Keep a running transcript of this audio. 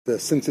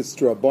Since it's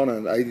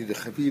Drabanan, I did a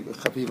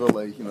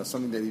Chaviva,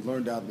 something that he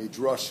learned out,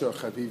 Midrasha,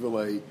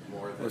 Chaviva,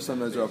 or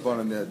something that's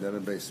Drabanan, that are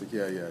basic.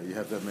 Yeah, you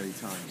have that many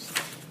times.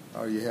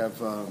 Or you have,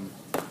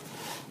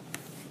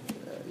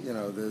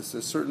 there's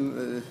a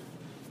certain,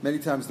 many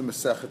times the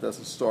Masechet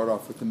doesn't start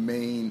off with the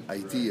main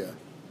idea.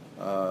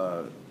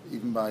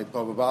 Even by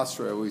Baba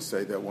Basra, I always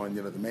say that one,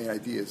 the main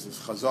idea is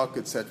Chazak,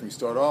 etc. We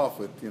start off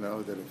with,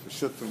 that if a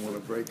Shuttim want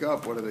to break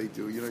up, what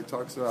do? He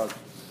talks about.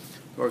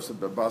 Of course,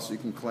 the Basra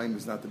you can claim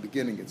is not the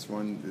beginning. It's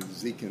one, the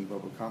Zikin,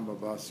 Baba Kam,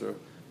 Baba Basra,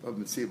 Baba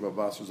Mitzvah, Baba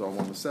Basra is all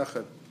one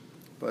Masechet.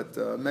 But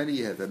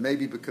many had that.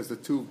 Maybe because the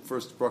two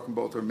first broken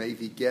both are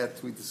maybe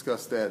get. We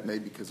discussed that.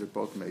 Maybe because they're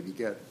both maybe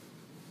get.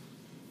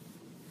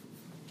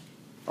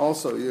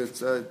 Also,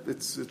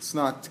 it's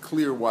not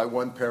clear why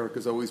one parak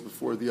is always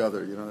before the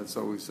other. It's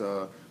always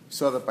we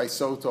saw that by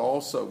Sota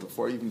also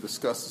before I even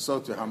discussed the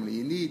Sota how many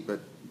you need. But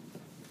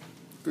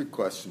good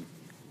question.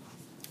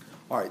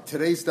 All right,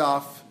 today's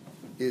daf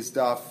is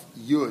daf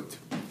Yud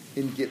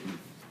in Gitin,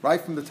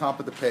 right from the top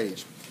of the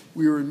page.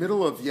 We were in the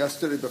middle of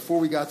yesterday, before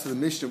we got to the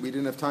Mishnah, we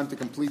didn't have time to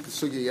complete the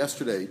sugya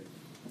yesterday.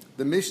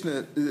 The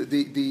Mishnah,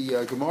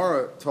 the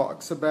Gemara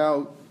talks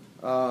about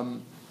the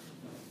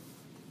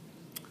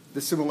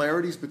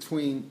similarities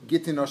between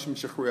Gitin, Nashim, and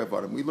Shechrei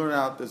Avadim. We learn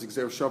out there's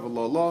Gzer Shava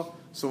Lo Lo,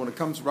 so when it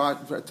comes,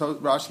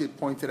 Rashi had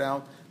pointed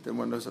out that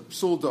when there's a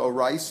Psul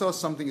D'Oraisa,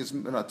 something is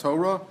in a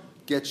Torah,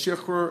 Get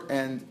Shechur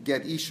and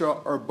Get Isha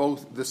are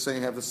both the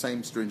same, have the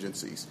same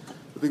stringencies.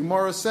 But the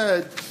Gemara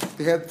said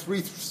they had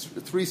three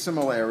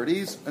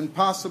similarities, and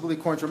possibly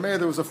according to Meir,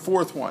 there was a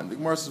fourth one. The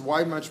Gemara says,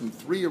 why mention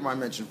three or why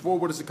mention four?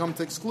 What does it come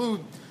to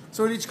exclude?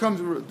 So it each comes,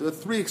 the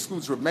three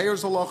excludes Reb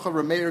Meir's halacha,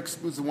 Reb Meir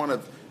excludes the one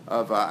of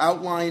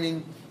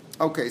outlining.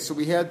 Okay, so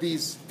we had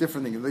these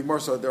different things. The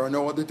Gemara said, there are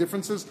no other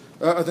differences?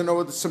 Are there no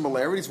other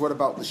similarities? What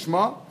about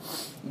Lishma?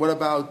 What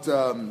about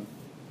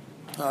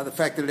the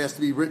fact that it has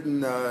to be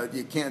written,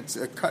 you can't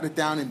cut it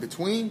down in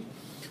between.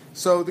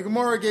 So the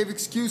Gemara gave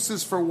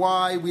excuses for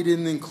why we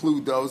didn't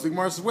include those. The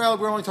Gemara says, well,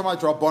 we're only talking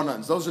about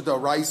Drabbanans. Those are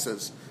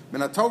Doraisas.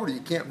 In a Torah,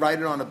 you can't write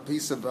it on a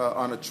piece of,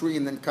 on a tree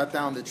and then cut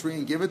down the tree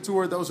and give it to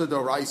her. Those are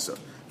Doraisa.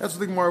 That's what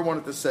the Gemara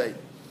wanted to say.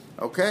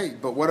 Okay,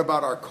 but what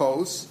about our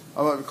kos?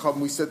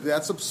 We said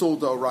that's a psul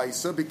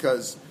Doraisa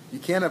because you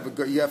can't have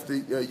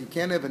you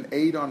can't have an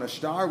aid on a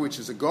star, which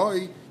is a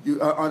goy.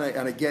 On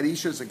a get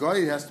isha is a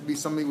goy. It has to be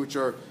something which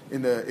are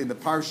in the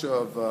parsha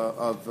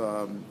of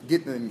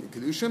Gittin and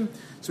Kedushim.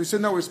 So we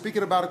said no. We're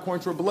speaking about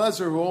according to Rebbe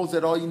Lezer, who holds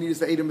that all you need is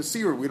the Edom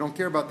Masir. We don't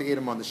care about the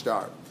Edom on the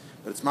star.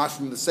 But it's mash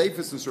from the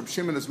safest, and Reb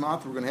Shimon is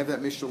matir. We're going to have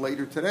that mishnah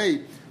later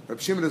today. Reb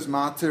Shimon is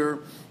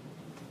matir.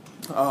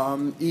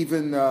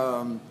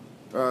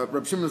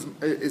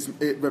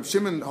 Reb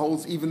Shimon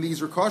holds even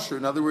these are kosher.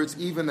 In other words,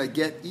 even a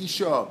get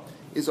isha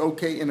is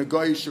okay in a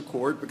goyish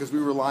court because we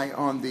rely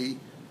on the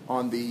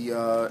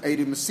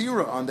Eidim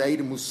Masira, on the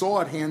Eidim who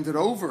saw it, handed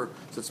over.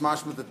 So it's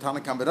mashma the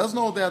Tanakam. But doesn't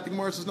hold that. The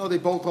Gemara says no. They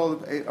both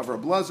hold of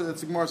Rabbi Lezer. That's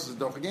the Gemara says a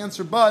dochig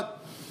answer.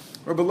 But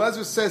Rabbi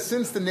Lezer says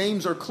since the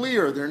names are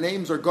clear, their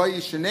names are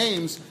goyish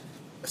names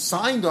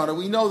signed on it.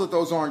 We know that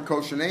those aren't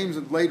kosher names.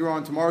 And later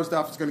on, tomorrow's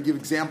daf is going to give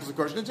examples of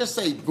kosher. Just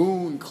say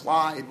Boone,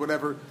 Clyde,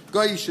 whatever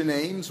goyish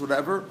names,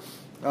 whatever.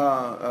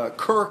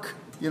 Kirk.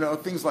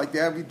 Things like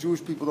that. We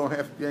Jewish people don't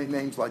have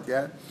names like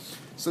that.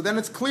 So then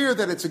it's clear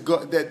that it's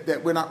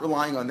that we're not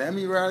relying on them.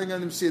 You're relying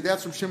on them. See,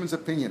 that's from Shimon's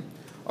opinion.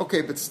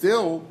 Okay, but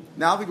still,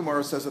 now the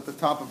Gemara says at the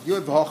top of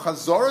Yud,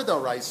 V'chazara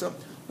d'oraisa.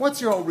 What's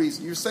your whole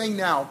reason? You're saying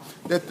now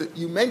that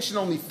you mentioned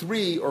only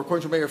three, or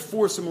according to Meir,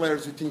 four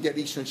similarities between Get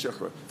Isha and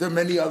Shechra. There are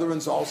many other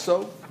ones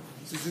also.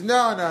 So he says,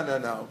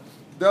 no.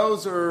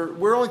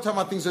 We're only talking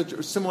about things that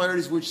are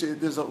similarities which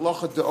there's a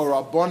locha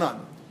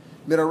d'orabonan.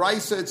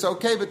 Midaraisa, it's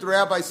okay, but the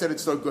rabbi said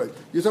it's so good.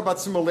 You talk about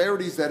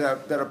similarities that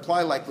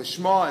apply like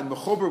Lishma and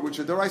Mechuber, which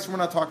are Doraisa, we're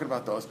not talking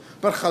about those.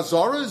 But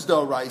Chazara is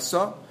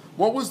Doraisa.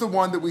 What was the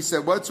one that we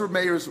said? What's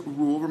Rameir's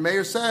rule?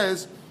 Rameir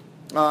says,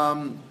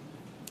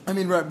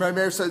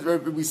 Rameir says,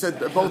 we said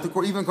both,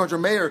 even contra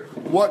Rameir,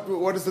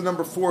 what does the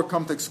number 4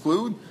 come to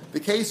exclude? The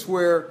case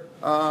where,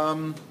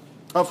 of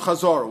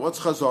Chazara. What's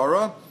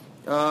Chazara?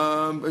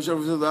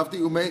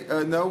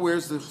 No,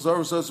 where's the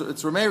Chazara?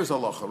 It's Rameir's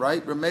halacha,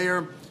 right?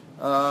 Rameir,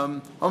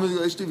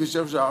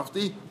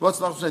 what's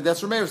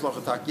that's Rameir's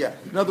halacha? Yeah.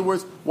 In other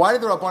words, why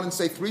did the Rabbanan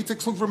say 3 to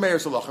exclude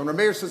Rameir's halacha? And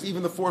Rameir says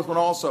even the fourth one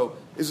also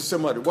is a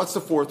similarity. What's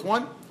the fourth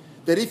one?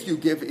 That if you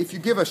give a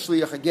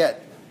shliach a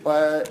get,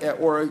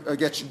 or a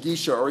get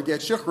gisha or a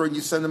get shikra, and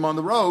you send him on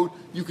the road,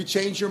 you could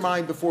change your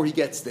mind before he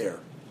gets there.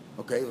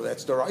 Okay, well,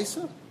 that's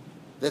doraisa.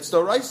 That's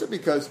doraisa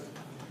because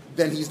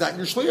then he's not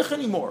your shliach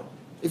anymore.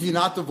 If you're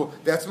not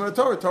that's what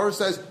the Torah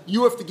says.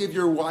 You have to give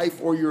your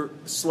wife or your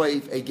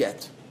slave a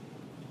get.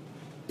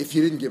 If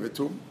you didn't give it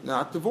to him,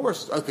 not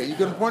divorced. Okay, you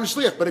can appoint a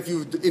shliach. But if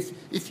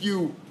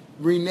you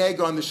renege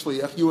on the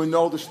shliach, you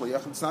annul the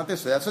shliach. It's not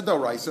this. So that's a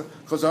doraisa.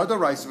 Chazar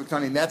doraisa.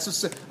 And that's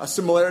a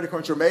similarity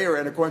according to Meir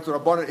and according to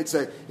Rabbanan.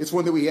 It's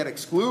one that we had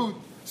exclude.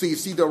 So you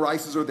see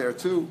doraisas are there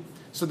too.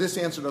 So this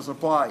answer doesn't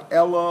apply.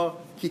 Ella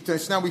kiktan.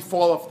 So now we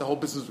fall off the whole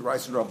business of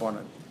Raisa and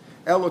Rabbanan.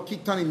 Elo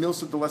kiktani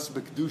milsa delesa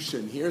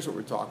b'kedushin. Here's what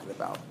we're talking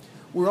about.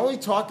 We're only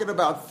talking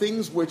about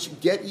things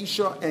which get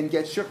isha and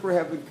get shikra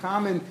have in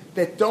common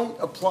that don't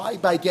apply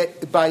by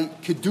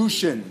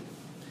kedushin.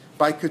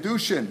 By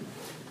kedushin.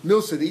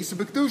 Milsa d'isa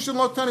b'kedushin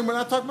lo tani. We're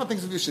not talking about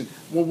things of kedushin.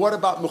 Well, what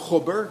about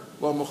mechuber?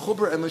 Well,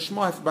 mechuber and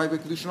lishma have to be by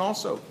kedushin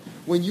also.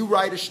 When you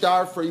write a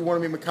star for you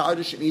want to be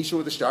mekadosh and isha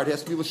with a star, it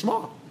has to be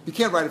lishma. You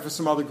can't write it for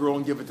some other girl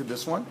and give it to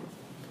this one.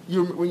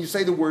 When you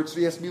say the words,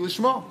 it has to be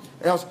lishma.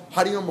 Else,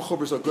 how do you know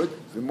mechuber is so good?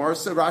 The Gemara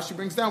said, Rashi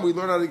brings down. We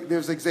learn how to,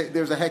 there's a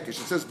hekesh. It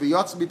says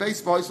v'yatz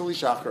b'beis v'oisel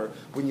ishacher.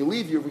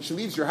 When she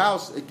leaves your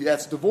house,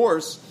 that's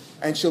divorce,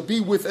 and she'll be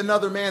with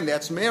another man.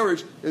 That's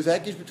marriage. There's a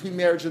hekesh between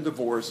marriage and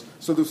divorce.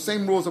 So the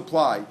same rules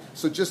apply.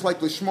 So just like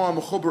lishma and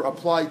mechuber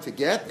apply to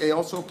get, they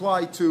also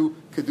apply to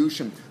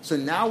kedushin. So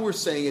now we're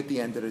saying at the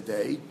end of the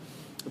day,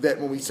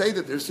 that when we say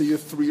that there's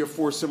 3 or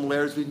 4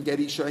 similarities, we can get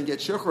Isha and get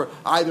Shechra,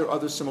 either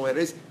other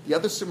similarities. The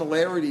other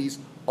similarities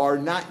are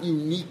not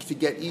unique to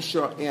get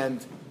Isha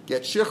and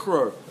get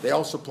Shechra. They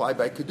also apply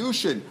by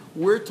Kedushin.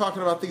 We're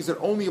talking about things that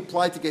only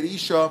apply to get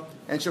Isha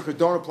and Shechra,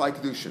 don't apply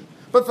Kedushin.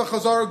 But for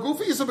Chazara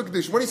Gufi is a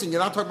Kedushin. What are you saying? You're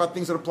not talking about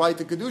things that apply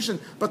to Kedushin,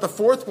 but the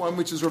fourth one,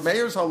 which is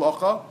Rameir's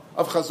halacha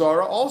of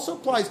Chazara, also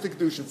applies to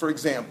Kedushin. For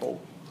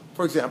example,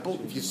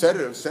 if you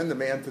send a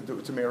man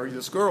to marry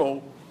this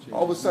girl,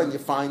 all of a sudden you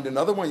find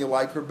another one, you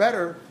like her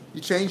better,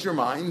 you change your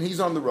mind, and he's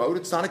on the road,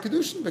 it's not a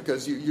kedushin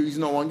because he's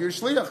no longer a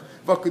shliach.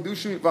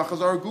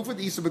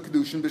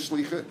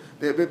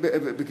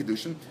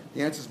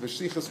 The answer is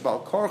b'shlichas bal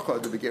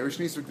karcha, the begerish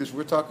nisr.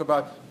 We're talking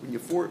about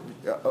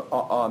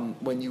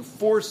when you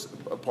force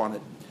upon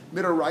it.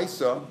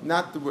 Midaraisa,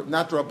 not the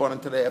rabbanan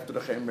today after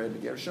the chayim read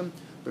the gershim,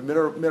 but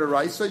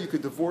midaraisa, you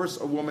could divorce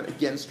a woman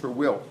against her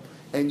will,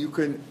 and you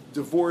can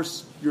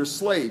divorce your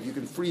slave, you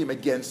can free him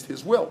against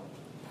his will.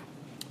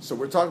 So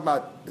we're talking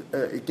about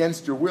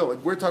against your will.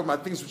 We're talking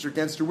about things which are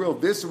against your will.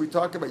 This we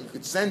talk about. You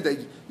could send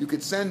a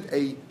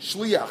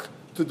shliach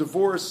to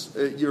divorce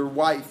your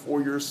wife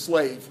or your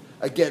slave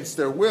against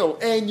their will,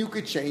 and you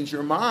could change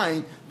your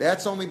mind.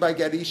 That's only by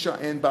get isha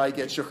and by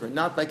get shechur,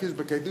 not by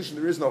kedushin.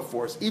 There is no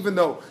force. Even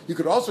though you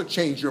could also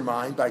change your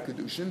mind by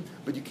kedushin,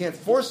 but you can't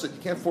force it.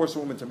 You can't force a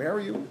woman to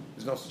marry you.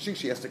 There's no such thing.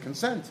 She has to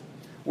consent.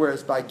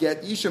 Whereas by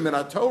get isha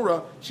minat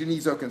Torah, she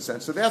needs no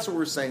consent. So that's what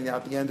we're saying now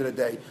at the end of the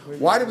day.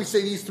 Why do we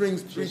say these three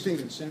things?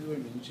 Consent,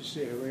 you just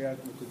say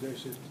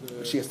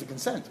she has to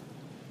consent.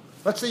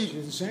 Let's say she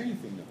doesn't say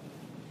anything though.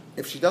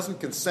 If she doesn't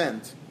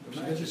consent,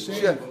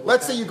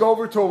 let's say you go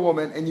over to a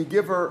woman and you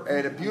give her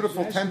a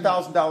beautiful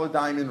 $10,000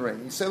 diamond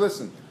ring. You say,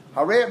 listen,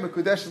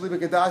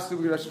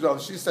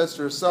 she says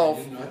to herself,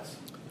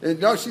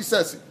 no, she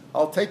says,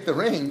 I'll take the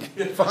ring,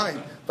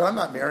 fine, but I'm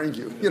not marrying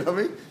you. You know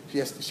what I mean? She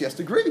has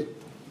to agree.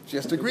 She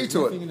has to agree to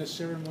it. Nothing in the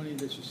ceremony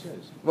that she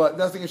says. Well,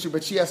 nothing,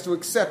 but she has to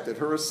accept it.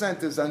 Her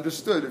assent is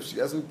understood. If she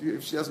doesn't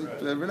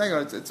renege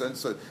on it, it's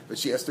understood. But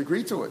she has to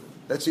agree to it.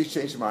 That she's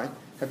changed her mind.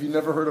 Have you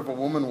never heard of a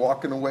woman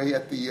walking away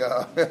at the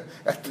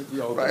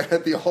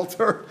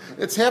altar?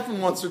 It's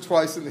happened once or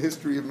twice in the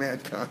history of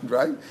mankind,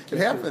 right? It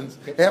happens.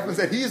 It happens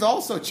that he's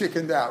also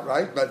chickened out,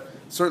 right? But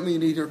certainly you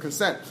need her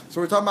consent.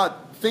 So we're talking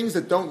about things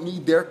that don't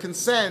need their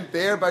consent.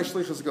 There by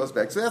shlichus it goes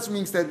back. So that's what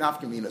means that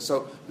nafkamina.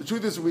 So the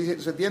truth is,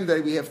 at the end of the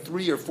day, we have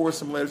 3 or 4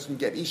 similarities. We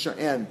can get isha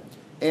and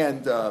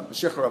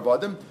shecher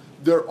avadim.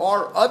 There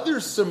are other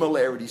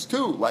similarities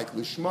too, like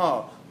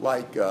lishma,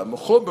 like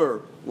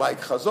mechuber, like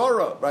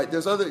chazara. Right?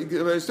 There's other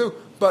similarities too,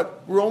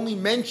 but we're only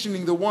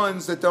mentioning the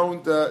ones that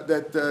don't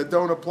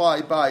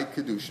apply by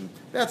kedushin.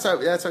 That's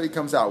how he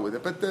comes out with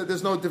it. But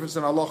there's no difference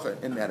in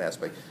halacha in that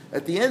aspect.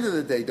 At the end of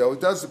the day, though, it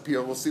does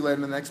appear. We'll see later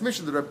in the next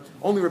mission that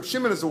only Reb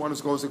Shimon is the one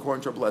who goes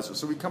according to Reb Lezer.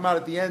 So we come out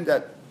at the end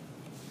that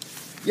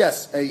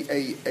yes,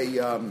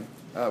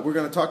 we're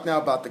going to talk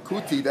now about the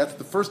kuti. That's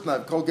the first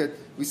night.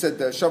 We said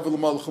the shavu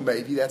l'mal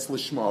chumevi. That's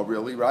lishma,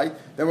 really, right?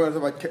 Then we're going to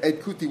talk about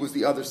ed kuti was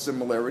the other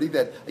similarity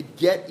that a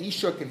get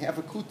isha can have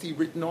a kuti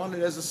written on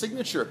it as a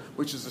signature,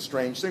 which is a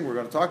strange thing. We're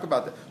going to talk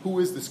about that. Who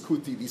is this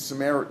kuti? These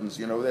Samaritans.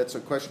 That's a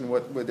question.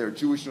 Where their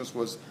Jewishness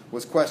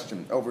was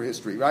questioned over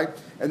history, right?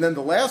 And then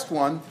the last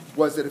one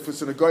was that if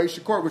it's in a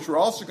goyish court, which we're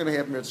also going to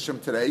have in Mitzvah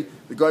today,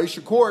 the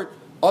goyish court.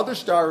 Other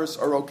stars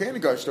are okay in a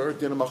goyish court,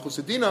 dina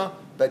machusadina,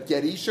 but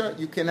get isha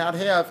you cannot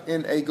have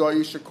in a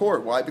goyish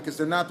court. Why? Because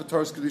they're not the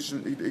Torah's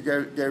kedushin,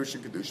 gerish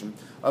kedushin.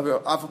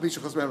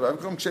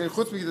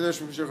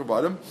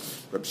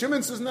 Reb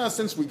Shimon says, no,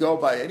 since we go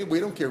by any,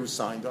 we don't care who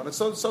signed on it.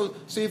 So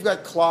you've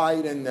got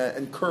Clyde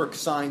and Kirk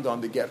signed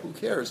on the get. Who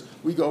cares?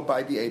 We go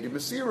by the Edim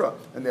Masira,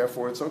 and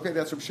therefore it's okay.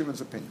 That's Reb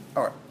Shimon's opinion.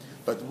 All right.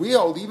 But we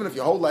hold, even if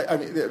you hold like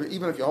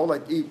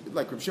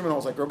Reb Shimon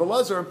holds like Reb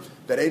Elazar,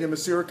 that Edim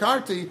Masira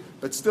Karti,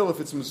 but still if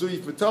it's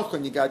Mezuyif Metoch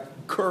and you got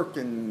Kirk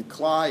and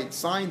Clyde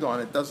signed on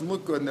it, doesn't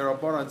look good, and their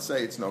Rabbanan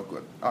say it's no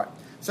good. All right.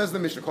 Says the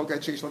Mishnah, Kol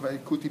Gat Sheish Lavei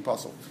Kuti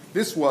Puzzle.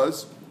 This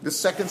was the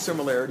second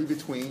similarity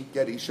between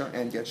Get Isha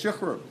and Get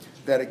Shechur.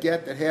 That a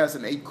get that has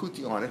an eight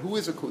kuti on it. Who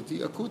is a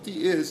kuti? A kuti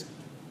is,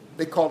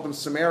 they call them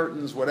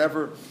Samaritans,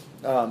 whatever.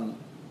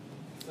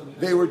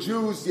 They were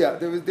Jews, yeah.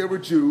 They were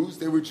Jews,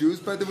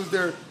 but it was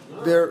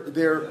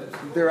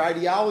their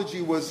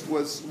ideology was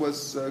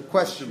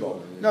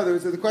questionable. No,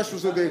 the question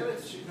was whether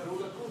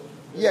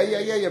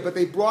Yeah. But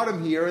they brought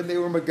him here, and they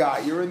were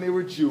Magayer, and they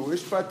were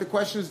Jewish. But the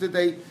question is, did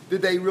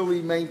they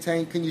really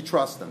maintain? Can you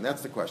trust them?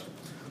 That's the question.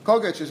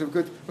 Kolgetch is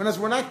good. Whereas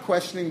we're not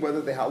questioning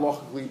whether they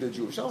halachically they're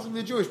Jewish. Halachically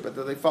they're Jewish, but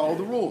do they follow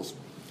the rules?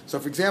 So,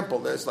 for example,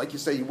 there's like you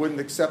say, you wouldn't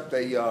accept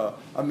a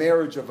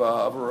marriage of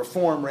a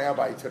Reform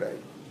rabbi today,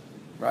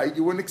 right?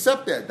 You wouldn't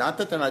accept that. Not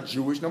that they're not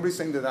Jewish. Nobody's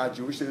saying they're not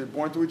Jewish. They're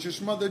born to a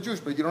Jewish mother. They're Jewish,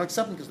 but you don't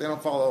accept them because they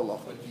don't follow Allah.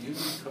 But do you need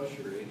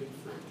kosher Edom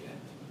for a get?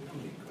 You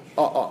don't need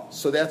kosher.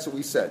 So that's what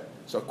we said.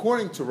 So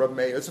according to Rav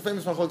Meir, it's a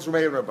famous machlokes Rav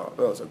Meir and Rav.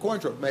 So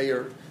according to Rav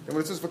Meir, and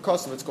when it says for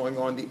custom, it's going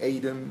on the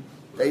Edom.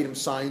 The Edom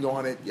signed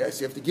on it. Yes,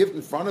 you have to give it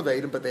in front of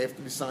Edom, but they have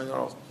to be signed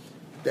on.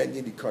 Then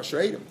you need kosher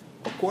Edom.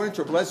 According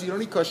to Rav Lezer, you don't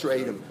need kosher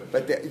Edom,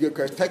 but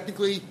because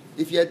technically,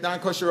 if you had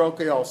non-kosher,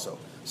 okay, also.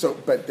 So,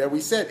 but there we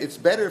said it's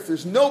better if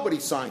there's nobody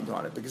signed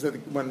on it, because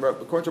when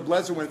according to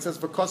Rav Lezer, when it says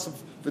for custom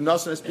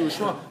v'nasan es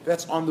b'lishma,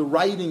 that's on the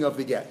writing of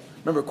the get.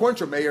 Remember, according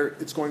to Meir,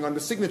 it's going on the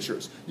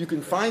signatures. You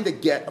can find a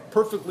get, a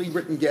perfectly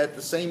written get,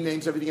 the same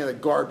names, everything in a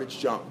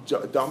garbage dump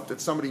that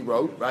somebody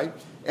wrote, right?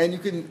 And you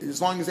can, as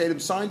long as Adam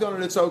signed on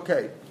it, it's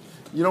okay.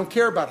 You don't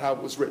care about how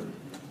it was written.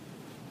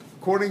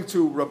 According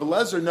to Rabbi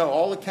Lezer, no,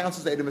 all it counts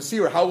as Adam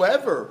Asira.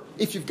 However,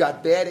 if you've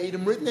got bad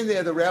Adam written in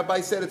there, the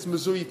rabbi said it's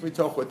Mezuyif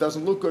Mitocho. It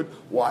doesn't look good.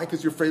 Why?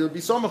 Because you're afraid it'll be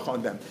Somach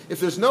on them.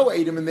 If there's no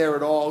Adam in there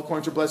at all,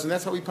 according to Rabbi Lezer,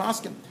 that's how we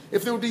paskin.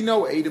 If there would be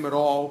no Adam at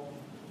all,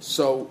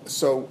 so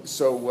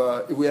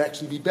it would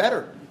actually be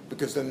better,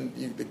 because then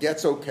the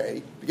get's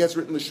okay. The get's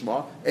written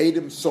Lishma.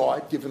 Adam saw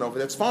it, given over.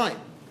 That's fine.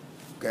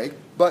 Okay,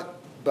 but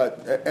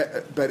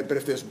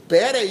if there's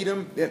bad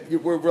Adam,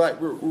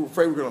 we're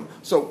afraid we're going to.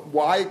 So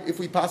why, if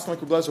we pass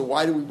like Rabbi Lezer,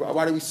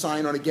 why do we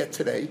sign on a get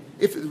today?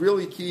 If the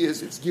really key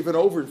is it's given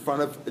over in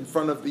front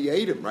of the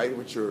Adam, right?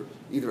 Which are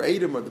either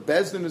Adam or the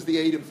Bezdin is the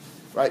Adam,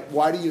 right?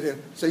 Why do you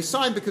then say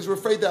sign? Because we're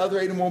afraid the other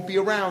Adam won't be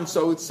around,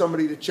 so it's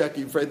somebody to check.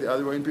 You're afraid the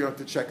other Adam won't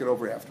to check it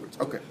over afterwards.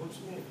 Okay.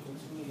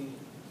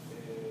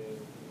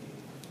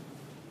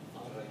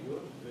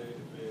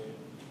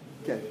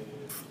 Okay.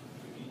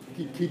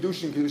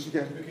 קידושין,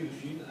 בקידושין,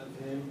 אז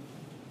הם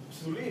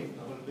פסולים,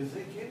 אבל בזה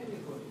כן הם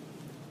יכולים.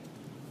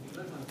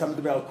 אתה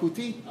מדבר על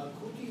קוטי? על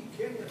קוטי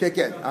כן,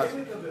 כן. גם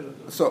כן מקבל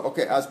אותו. So,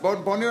 okay, אז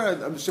בואו נראה,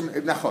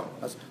 נכון,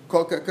 אז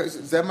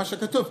זה מה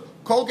שכתוב.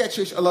 כל גט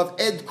שיש עליו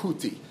עד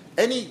קוטי,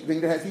 anything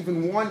that has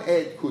even one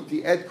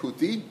עד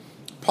קוטי,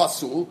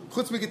 פסול,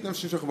 חוץ מגט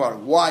נפשי שחבר.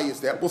 Why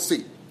is that? We'll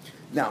see.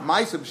 Now,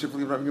 Ma'aseh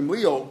b'shivli Rabbi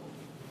Gamliel,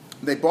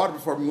 they bought it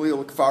before Gamliel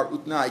l'kfar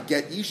utnai,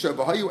 get isha,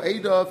 v'hayu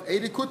edav,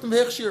 kutim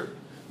hechshir.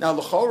 Now,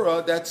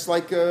 l'chora, that's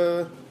like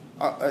a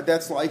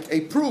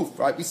proof,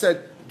 right? We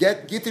said,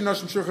 גיטין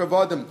נשים שכח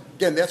עבודם.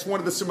 Again, that's one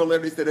of the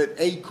similarities that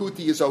a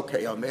kuti is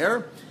okay on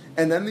there.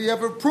 And then you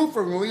have a proof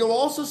from Gamliel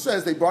also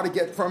says they brought a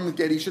get from the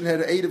get, and had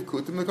an aid of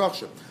kutim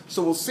l'kachsha.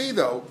 So we'll see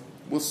though,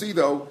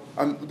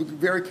 be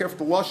very careful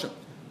to lashon.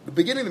 The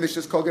beginning of the Mishnah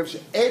is called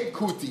ed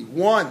kuti,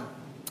 one,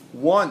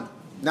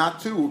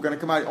 not two. We're going to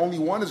come out, only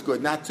one is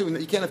good, not two.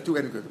 You can't have two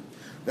ed kutim.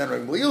 Then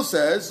Gamliel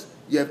says,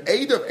 you have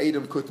aid of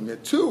kutim, you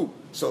have two.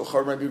 So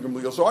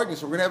Gamliel's arguing.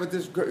 So we're going to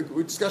have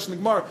a discussion in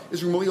the Gemara.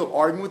 Is Gamliel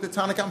arguing with the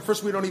Tanakhama?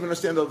 First, we don't even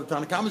understand the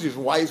Tanakhama is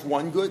using. Why is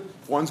one good?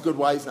 If one's good,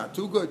 why is not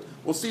two good?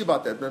 We'll see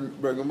about that.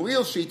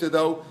 Gamliel's shita,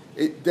 though,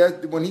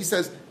 when he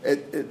says, in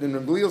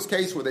Gamliel's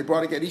case, where they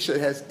brought a Gadisha, it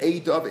has a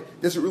dove.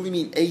 Does it really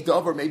mean a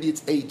dove, or maybe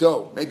it's a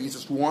do? Maybe it's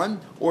just one,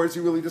 or is he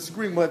really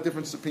disagreeing? We'll have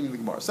different opinion in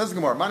the Gemara. Says the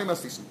Gemara, Mani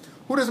Maslisim.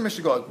 Who does the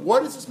Mishnah go?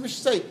 What does this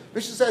Mishnah say?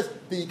 Mishnah says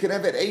that you can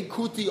have an a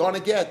kuti on a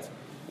get.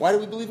 Why do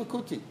we believe a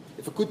kuti?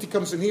 If a kuti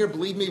comes in here,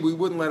 believe me, we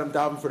wouldn't let him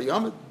daven for the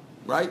Yamid,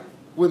 right?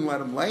 Wouldn't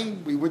let him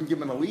lane. We wouldn't give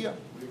him an aliyah.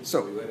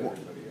 So,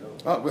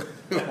 I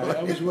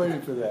was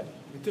waiting for that.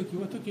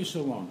 What took you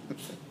so long?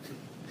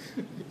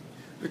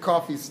 The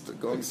coffee's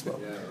going slow.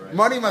 Yeah, right.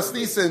 Mani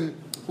Maslisin,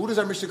 who does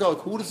our Mishnah go?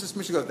 Who does this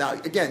Mishnah go? Now,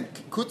 again,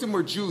 Kutim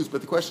were Jews,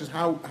 but the question is,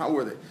 how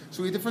were they?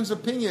 So we have differences of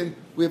opinion.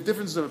 We have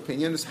differences of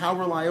opinion as how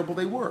reliable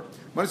they were.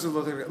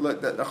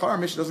 The Chara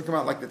Mishnah doesn't come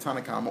out like the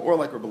Tanakhama, or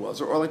like Rabbi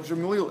Lezer, or like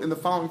Gamliel in the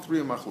following three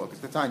of Machlokes.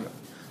 The Tanya.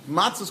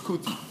 Matzah's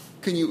kuti.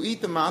 Can you eat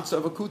the matzah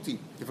of a kuti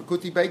if a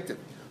kuti baked it?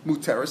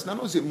 Muteris. Not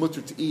only is it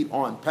mutter to eat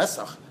on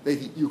Pesach, that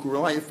you can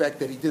rely on the fact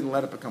that he didn't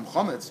let it become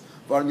chametz.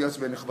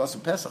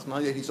 Pesach. Now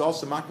that he's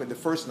also makbid the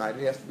first night,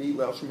 it has to be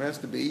leil shmur, has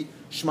to be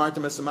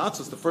shmartem es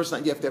matzahs. The first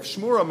night you have to have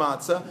shmura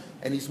matzah,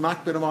 and he's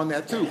makbid him on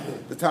that too.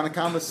 The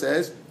Tanakhama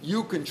says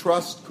you can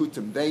trust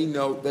kutim. They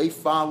know, they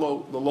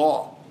follow the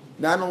law,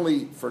 not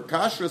only for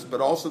kashrus,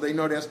 but also they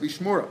know it has to be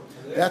shmura.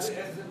 That's.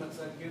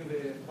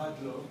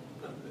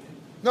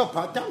 No,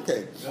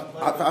 patamke.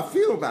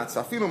 Afilu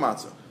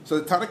matzah. So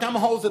the Tanakhama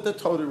holds that they're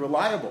totally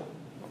reliable.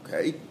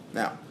 Okay?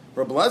 Now,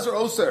 Rabbi Lezer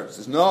Oser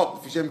says, no,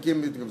 if Hashem give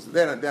me,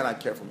 they're not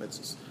careful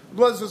mitzvahs.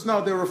 Rabbi Lezer says,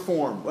 no, they're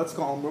reformed. Let's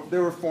call them,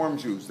 they're reformed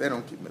Jews. They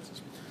don't keep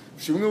mitzvahs.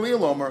 Shimon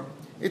Omer,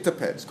 it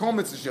depends. Kol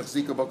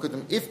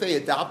mitzvahs if they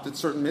adopted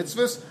certain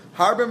mitzvahs,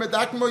 harbe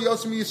medakim o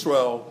yosim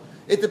Yisrael.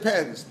 It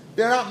depends.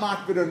 they're not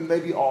makbid on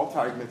maybe all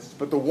Tariq mitzvahs,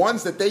 but the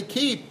ones that they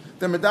keep,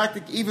 they're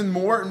medactic even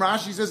more, and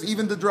Rashi says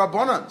even the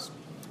Drabanans.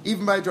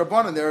 Even by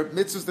Drabanan, there are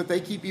mitzvahs that they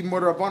keep even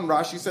more Drabanan.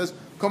 Rashi says,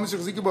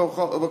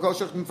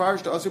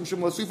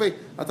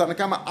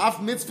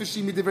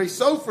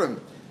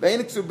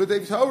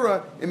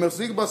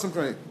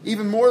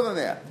 even more than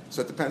that.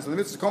 So it depends on the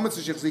mitzvah.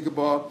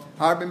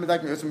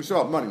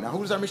 Money. Now,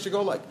 who does our Mishnah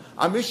go like?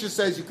 Our Mishnah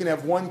says you can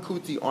have one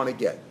kuti on a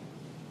get.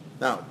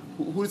 Now,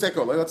 who does that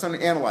go like? Let's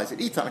analyze it.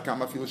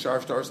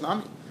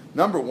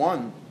 Number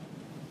one,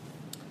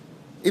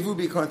 if it would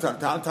be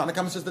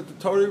Tanakama says that the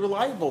Torah is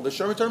reliable, the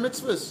Shomer Torah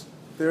mitzvahs,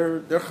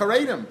 they're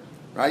charedim,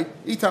 right?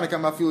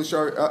 Tanakama afilu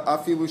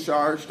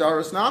shar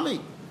shtaros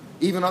nami.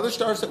 Even other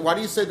stars, why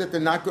do you say that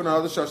they're not good on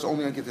other stars,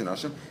 only on Gitin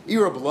Nashim?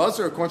 Ira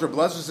Blazer, according to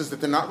Blazer, says that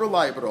they're not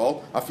reliable at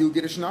all. I feel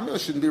Giddish Nami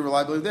shouldn't be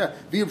reliable there.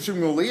 V'yib Shim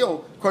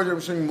Galil, according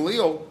to Shim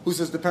Galil, who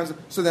says depends.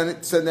 So then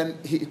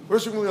Shim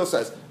Galil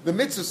says the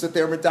mitzvahs that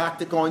they're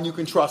medactic on, you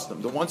can trust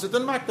them. The ones that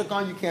they're medactic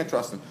on, you can't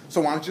trust them.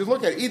 So why don't you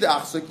look at it? Either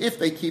Achsik, if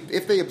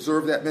they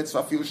observe that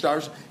mitzvah, feel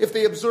stars, if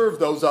they observe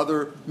those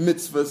other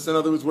mitzvahs, in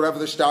other words, whatever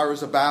the star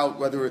is about,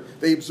 whether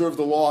they observe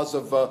the laws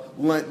of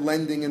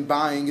lending and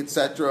buying,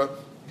 etc.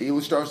 The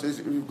Ilu stars is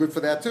good for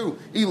that too.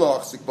 And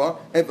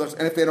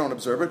if they don't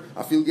observe it,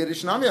 I feel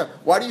Gedish Namia.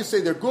 Why do you say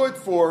they're good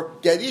for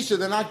Gedisha?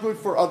 They're not good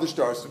for other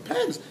stars.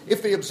 Depends.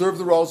 If they observe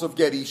the rules of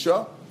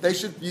Gedisha, they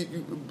should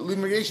believe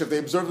in Gedisha. If they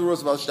observe the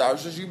rules of other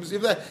stars, you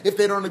believe that. If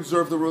they don't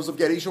observe the rules of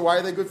Gedisha, why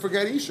are they good for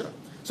Gedisha?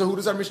 So who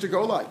does our Mishnah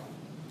go like?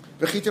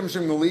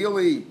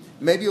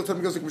 Maybe you'll tell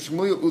me goes like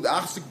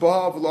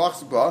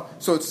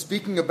so it's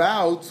speaking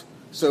about.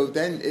 So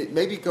then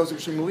maybe it goes to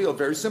Shemuel,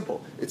 very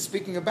simple. It's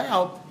speaking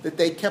about that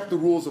they kept the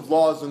rules of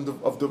laws and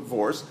of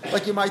divorce,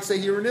 like you might say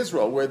here in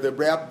Israel, where the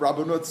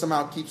Rabbanut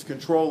somehow keeps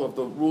control of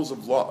the rules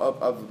of law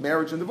of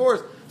marriage and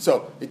divorce.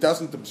 So it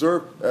doesn't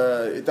observe,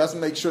 it doesn't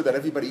make sure that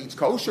everybody eats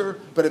kosher,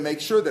 but it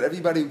makes sure that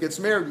everybody who gets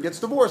married and gets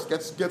divorced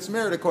gets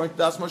married according to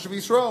Das Moshe of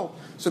Yisrael.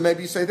 So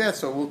maybe you say that.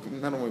 So we'll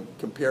not only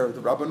compare the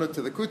Rabbanut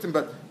to the Kutim,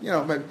 but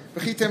maybe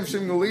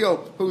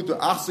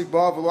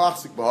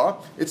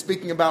it's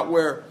speaking about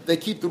where they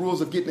keep the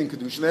rules of Gittin and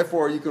Kedushin.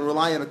 Therefore, you can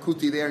rely on a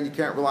kuti there, and you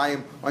can't rely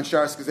on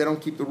Shars because they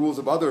don't keep the rules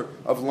of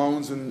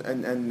loans and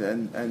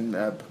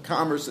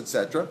commerce,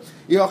 etc.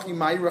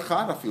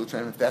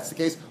 If that's the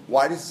case,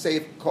 why does it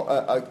say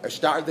a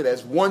star that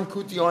has one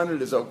kuti on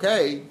it is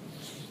okay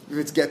if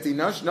it's Gittin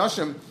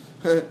Nashim?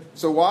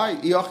 So why?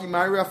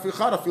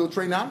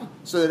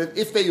 So that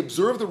if they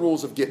observe the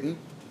rules of Gittin,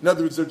 in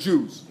other words, they're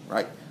Jews,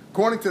 right?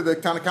 According to the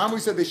Tanakam,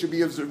 we said they should be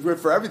good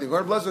for everything.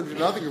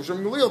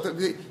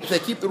 If they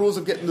keep the rules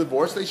of getting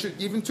divorced, they should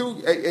even two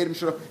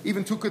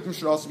kutim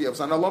should also be able.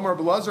 So now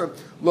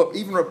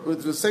even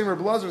the same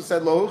Rabbi Lazar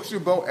said lo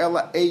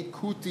ela eight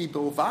kuti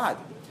bilvad.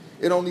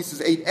 It only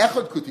says eight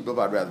echad kuti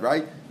bilvad, rather,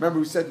 right? Remember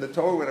we said in the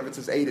Torah whenever it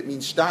says eight, it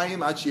means shtayim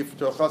achif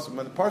tochasim.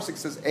 When the parsik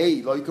says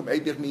eight, lo yikum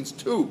eight, it means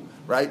two,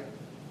 right?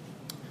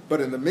 But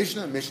in the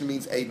Mishnah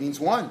means 8 means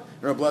 1. And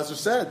Rabbi Lezer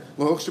said,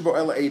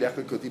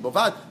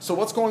 so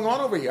what's going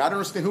on over here? I don't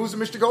understand. Who is the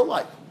Mishnah go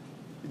like?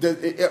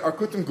 Are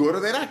kutim good or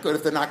are they not good?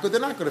 If they're not good, they're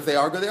not good. If they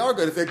are good, they are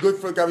good. If they're good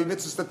for Gavi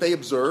mitzvahs that they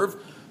observe,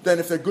 then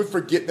if they're good for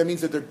Git, that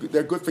means that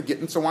they're good for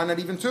Gittin, so why not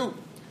even 2? It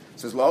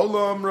says,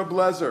 Lo'olam Rabbi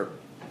Lezer.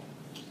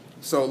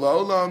 So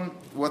Lo'olam,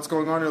 what's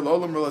going on here?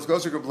 Lo'olam Rabbi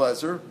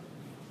Lezer,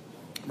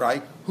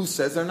 right? Who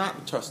says they're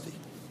not trusty?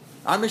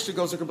 Our Mishnah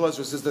goes like a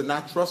blazer says they're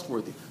not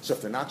trustworthy. So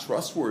if they're not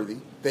trustworthy,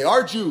 they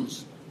are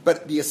Jews,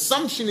 but the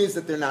assumption is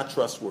that they're not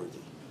trustworthy.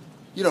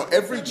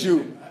 Every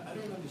Jew. I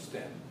don't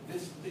understand.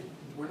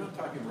 We're not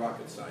talking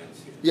rocket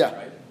science here, yeah.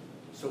 Right?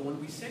 So when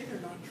we say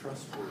they're not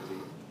trustworthy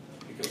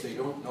because they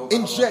don't know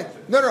in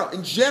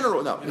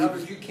general, no. In other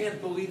words, you can't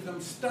believe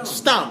them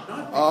stum.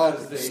 Not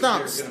because they're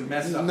going to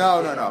mess up.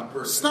 No.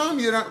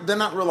 Stum, they're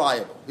not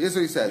reliable. Here's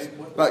what he says.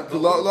 Like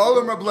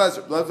Lo'olam Rabbi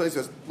Lezer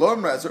says,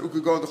 Lo'olam Lezer, who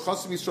could go into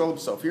Chasam Yisrael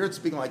himself. Here it's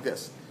speaking like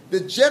this. The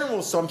general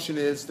assumption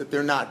is that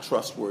they're not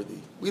trustworthy.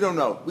 We don't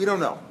know.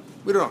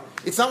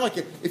 It's not like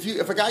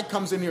if a guy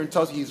comes in here and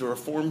tells you he's a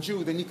Reformed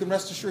Jew, then you can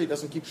rest assured he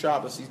doesn't keep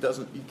Shabbos. You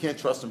can't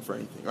trust him for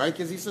anything, right?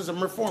 Because he says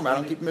I'm Reformed. I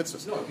don't keep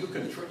mitzvahs. No, you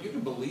can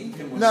believe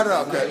him. When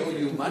Okay. owe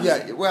you money.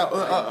 Yeah.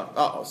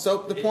 Well,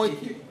 so the point.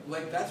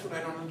 That's what I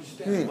don't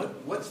understand.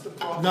 What's the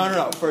problem?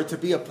 No. For it to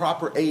be a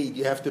proper aid,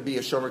 you have to be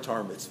a Shomer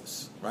Torah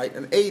mitzvahs, right?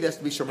 An aid has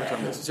to be Shomer Torah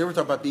mitzvahs. Here we're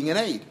talking about being an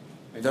aid.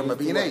 We're talking about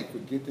being an aid.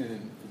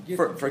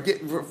 For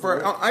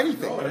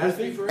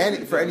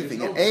anything. For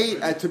anything. An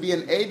aid to be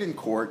an aid in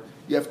court.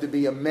 You have to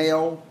be a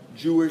male,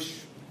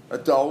 Jewish,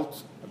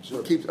 adult,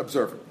 keeps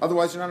observant.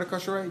 Otherwise, you're not a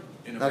kosher aid.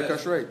 Not a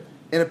kosher aid.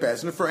 In a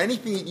bezin for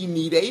anything that you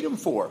need Adam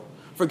for.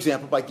 For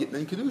example, by getting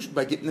in kedushin,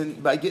 by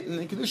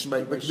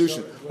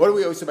kedushin. What do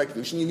we always say by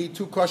kedushin? You need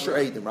 2 kosher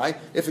aidim, right?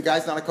 If a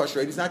guy's not a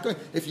kosher aid, he's not going.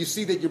 If you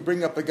see that you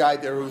bring up a guy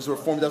there who's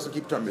reformed, doesn't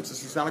keep Torah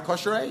mitzvahs, he's not a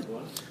kosher aid.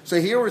 So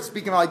here we're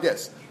speaking like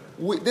this.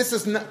 This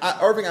is not,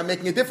 Irving. I'm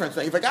making a difference.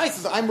 If a guy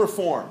says I'm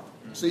reformed,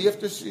 So you have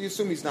to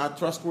assume he's not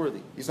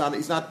trustworthy. He's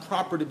not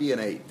proper to be an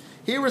aid.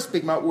 Here we're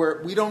speaking about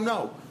where we don't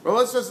know.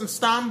 Rabbi says in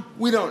Stam,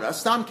 we don't know. A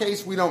Stam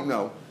case, we don't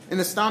know. In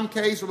the Stam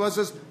case, Rabbi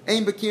says,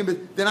 Ein Bakim,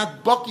 but they're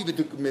not Baki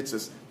V'Duk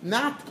Mitzvahs.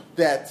 Not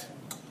that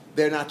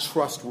they're not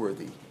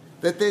trustworthy.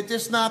 That they're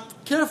just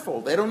not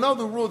careful. They don't know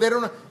the rule. They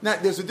don't know. Now,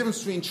 there's a difference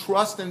between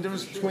trust and a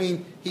difference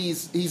between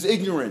he's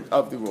ignorant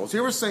of the rules.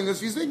 Here we're saying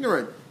is he's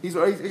ignorant.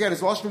 Again,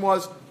 his lashon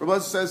was, Rabbi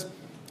says,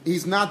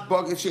 he's not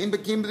bug. If she'in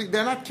became,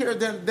 they're not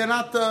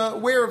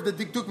aware of the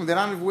dikdukim. They're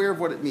not aware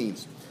of what it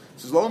means. It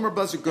says Lolam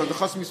Rabbi good. The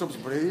chasam yisrael.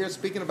 But here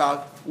speaking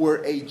about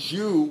where a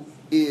Jew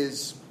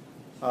is.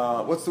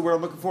 What's the word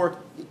I'm looking for?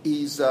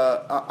 He's.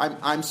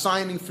 I'm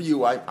signing for you.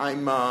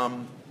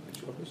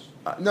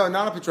 No,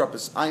 not a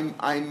Petropus.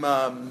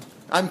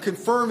 I'm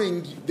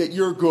confirming that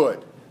you're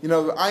good. Rest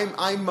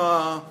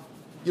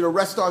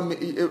on me.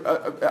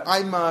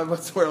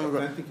 What's the word I'm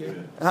looking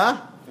for?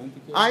 Huh?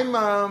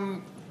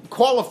 I'm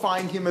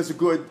qualifying him as a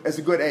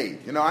good aid.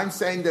 I'm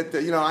saying that.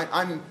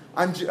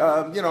 I'm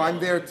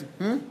there to.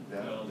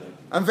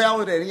 I'm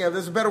validating. Yeah,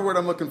 there's a better word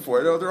I'm looking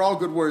for. They're all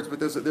good words, but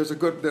there's a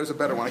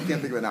better one. I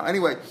can't think of it now.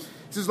 Anyway, it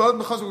says,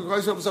 in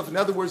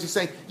other words, he's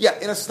saying,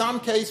 in a Stam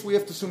case, we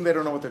have to assume they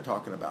don't know what they're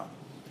talking about.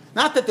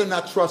 Not that they're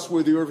not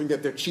trustworthy or even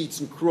that they're cheats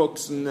and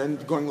crooks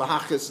and going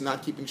lahachis and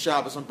not keeping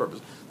Shabbos on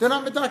purpose. They're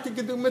not medactic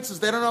can do mitzvahs.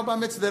 They don't know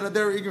about mitzvahs.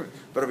 They're ignorant.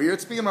 But over here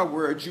it's speaking about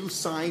where a Jew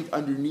signed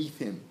underneath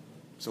him.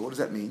 So what does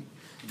that mean?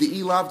 The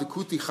ilav, the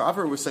kuti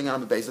chaver, we're saying on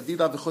the base. The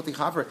ilav, the kuti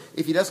chaver,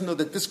 if he doesn't know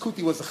that this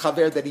kuti was a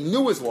chaver that he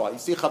knew his law, you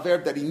see,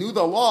 chaver that he knew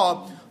the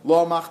law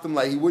machtem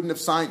lay, he wouldn't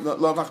have signed,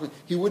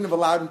 he wouldn't have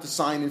allowed him to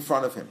sign in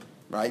front of him,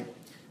 right?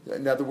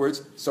 In other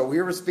words, so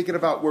here we're speaking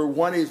about where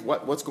one is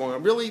what's going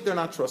on. Really, they're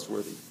not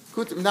trustworthy.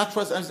 Not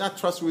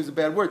trustworthy is a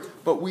bad word,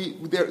 but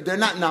they're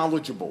not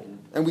knowledgeable,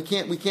 and we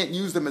can't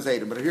use them as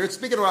Adam. But here it's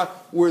speaking about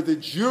where the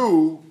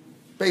Jew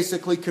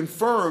basically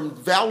confirmed,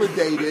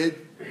 validated,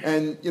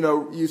 and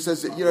you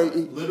says that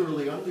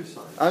literally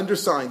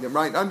undersigned him,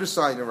 right?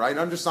 Undersigned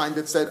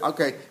that said,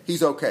 okay,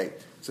 he's okay.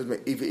 So why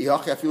don't you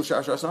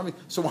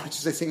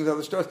say singing the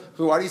other stars?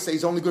 So why do you say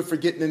he's only good for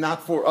getting and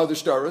not for other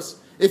stars?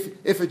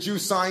 If a Jew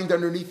signed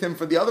underneath him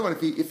for the other one,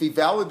 if he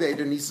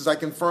validated and he says, I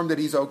confirm that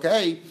he's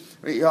okay,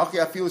 and the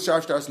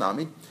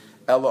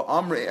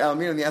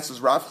answer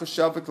is Rav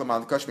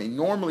Chashavik.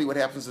 Normally what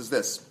happens is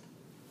this.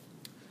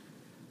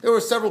 There were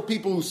several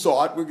people who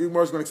saw it. We're going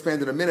to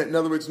expand in a minute. In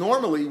other words,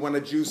 normally when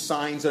a Jew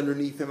signs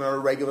underneath him on a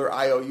regular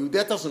IOU,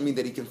 that doesn't mean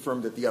that he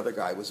confirmed that the other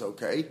guy was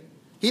okay.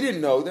 He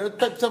didn't know. There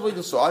are several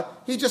people saw it.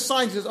 He just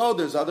signs. Says,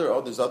 there's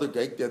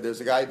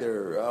a guy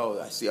there.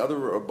 I see a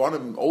bunch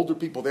of older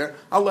people there.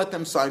 I'll let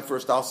them sign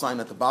first. I'll sign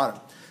at the bottom.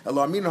 So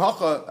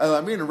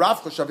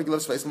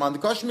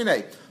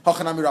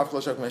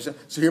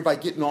here by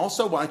Gittin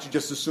also, why don't you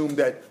just assume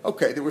that,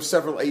 okay, there were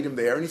several Adam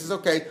there, and he says,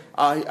 okay,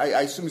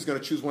 I assume he's going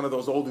to choose one of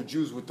those older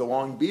Jews with the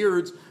long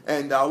beards,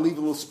 and I'll leave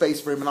a little space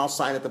for him, and I'll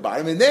sign at the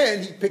bottom. And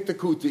then he picked the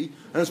kuti,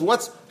 and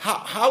says,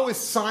 how is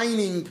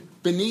signing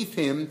beneath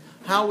him,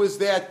 how is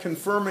that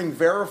confirming,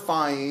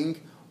 verifying,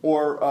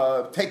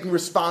 or taking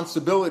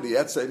responsibility?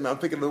 I'm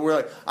thinking of the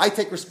word. I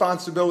take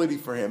responsibility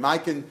for him. I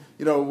can,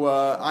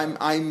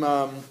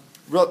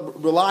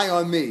 rely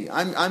on me.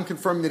 I'm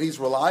confirming that he's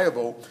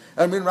reliable.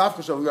 I mean, Rav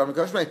Chashav,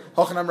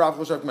 Hochanam Rav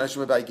Chashav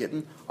Meshach by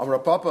Gittin. Amar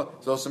Papa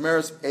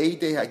Zosamaris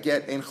Eidei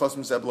Haget Ein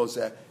Chosm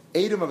Zeblozeh.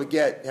 Adam of a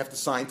get have to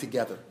sign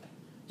together.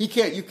 You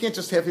can't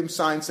just have him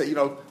sign, say,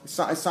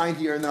 I signed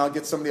here and then I'll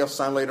get somebody else to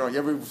sign later on. You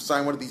ever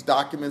sign one of these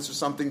documents or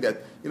something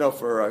that,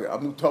 for a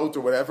mutot or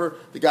whatever,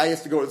 the guy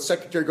has to go, the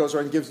secretary goes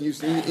around and gives you,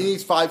 he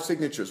needs 5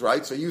 signatures,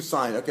 right? So you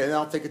sign, okay, then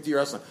I'll take it to your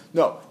house.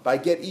 No, by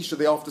get Isha,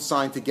 they all have to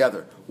sign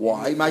together.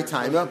 Why? My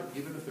time.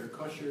 Even if they're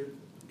kosher,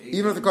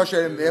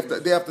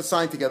 they have to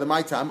sign together.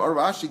 My time.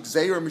 There's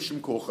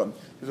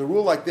a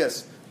rule like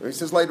this. He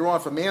says later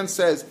on, if a man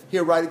says,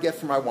 here, write a get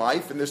for my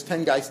wife, and there's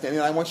 10 guys standing,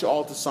 I want you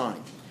all to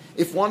sign.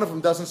 If one of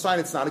them doesn't sign,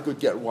 it's not a good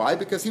get. Why?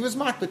 Because he was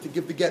makbid to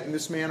give the get in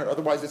this manner.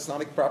 Otherwise, it's not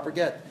a proper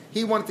get.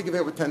 He wanted to give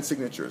it with 10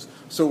 signatures.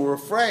 So we're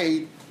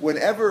afraid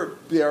whenever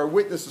there are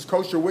witnesses,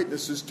 kosher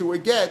witnesses to a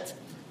get,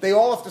 they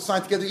all have to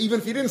sign together,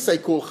 even if he didn't say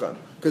kulchan.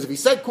 Because if he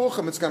said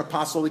kulchan, it's going to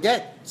passel the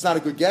get. It's not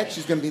a good get.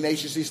 She's going to be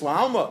nashis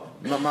islama,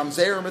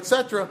 mamzerim,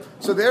 etc.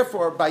 So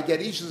therefore, by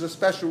get ish is a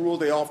special rule.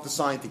 They all have to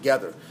sign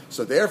together.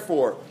 So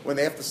therefore, when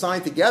they have to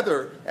sign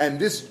together, and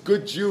this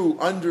good Jew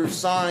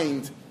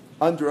undersigned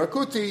under a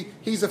kuti,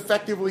 he's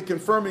effectively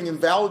confirming and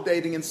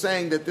validating and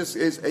saying that this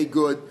is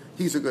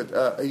he's good.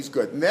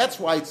 And that's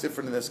why it's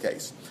different in this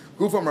case.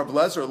 Again, Rav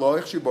Lezer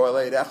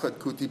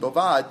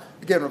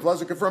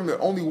confirmed that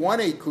only 1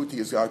 8 kuti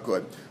is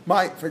good.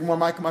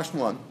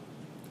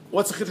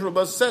 What's the Chiddush Rav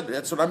Lezer said?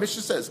 That's what our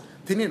Mishnah says.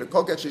 Tinina,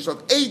 kol get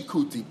sheishot 8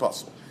 kuti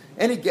possible.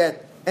 Any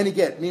get, any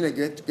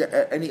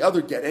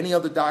other get, any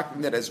other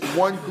document that has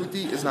 1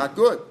 kuti is not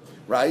good.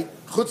 Right?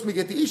 Chutz mi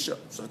get the isha.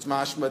 So it's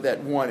mashma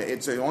that 1.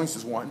 It only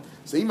says 1.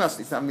 So he must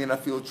be something I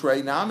feel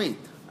trey nami.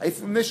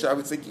 If Mishnah, I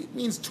would say it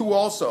means two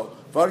also.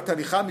 Maybe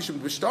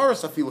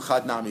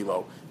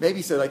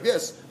he said like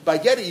this: by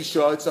get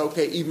isha, it's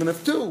okay even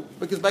if two,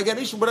 because by get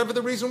isha, whatever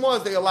the reason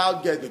was, they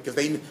allowed get because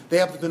they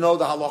happen to know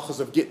the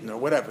halachas of gittin or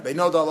whatever. They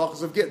know the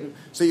halachas of gittin,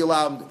 so you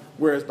allow them.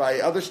 Whereas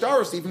by other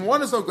shtaros, even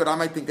one is no good. I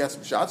might think that's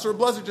some shots. Or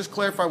Blazer just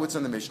clarify what's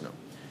in the Mishnah,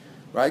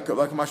 right?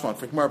 Like a mashman,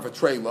 for more of a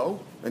tray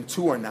low, and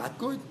two are not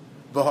good.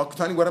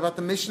 What about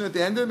the Mishnah at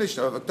the end of the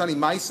Mishnah?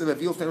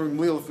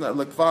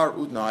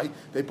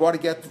 They brought a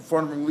get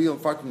for Gamliel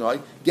and Fartanai,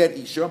 get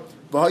Isha.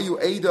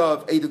 Vahayu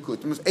Edav Eda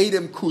Kutim. There's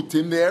Edem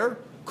Kutim there.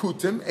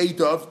 Kutim,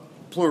 Edav,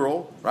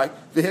 plural, right?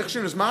 The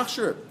Hikshin is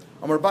Machshir.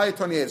 Rabbi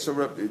 28.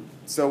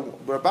 So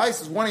Rabbi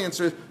says one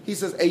answer, he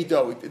says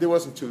Edo. There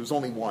wasn't two, there was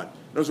only one.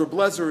 Those were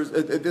Blazer,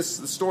 the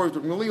story of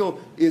Gamliel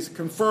is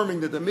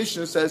confirming that the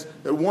Mishnah says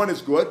that one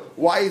is good.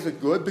 Why is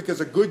it good? Because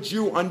a good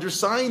Jew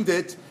undersigned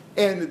it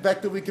and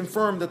effectively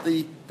confirmed that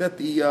the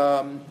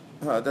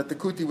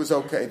kuti was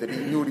okay, that he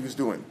knew what he was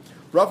doing.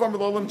 Rav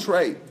Amar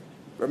Trey.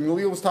 Rabbi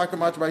Gamliel was talking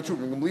about Rabbi True.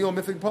 Rabbi Gamliel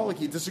Mifik Polik,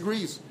 he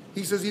disagrees.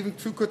 He says even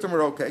two kutim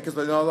are okay because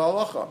they know the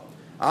halacha.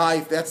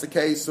 If that's the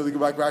case, so the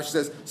Rashi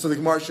says, so the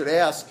Gemara should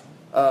ask,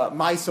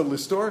 Maisa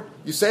Listor,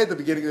 you say at the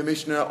beginning of the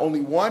Mishnah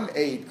only one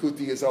aid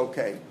kuti is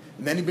okay.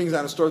 And then he brings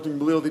down a story from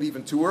Gamliel that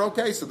even two are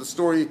okay, so the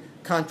story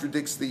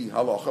contradicts the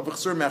halacha.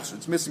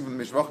 It's missing from the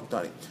Mishnah.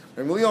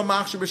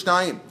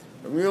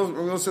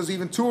 Ramil says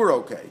even two are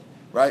okay,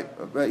 right?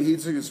 But he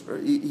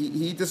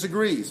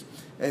disagrees.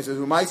 And he says,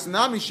 so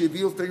apparently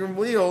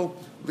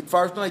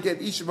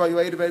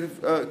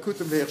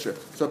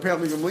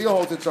Gamliel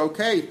holds it's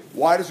okay.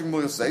 Why does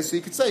Gamliel say? So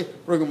you could say,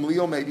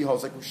 Gamliel maybe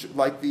holds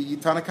like the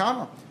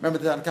Tanakama. Remember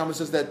the Tanakama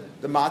says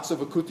that the matzah of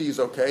a kuti is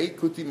okay.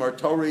 Kuti,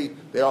 Martori,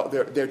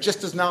 they're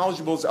just as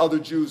knowledgeable as other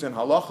Jews in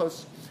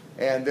halachas.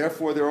 And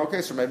therefore they're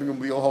okay, so maybe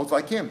Gamliel holds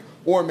like him.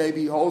 Or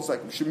maybe he holds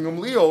like Shimon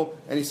Gamliel,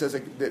 and he says,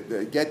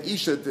 get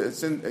Isha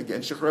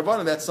against Shechrevan,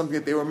 and that's something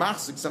that they were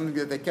machzik, something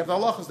that they kept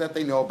halachas that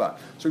they know about.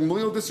 So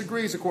Gamliel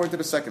disagrees according to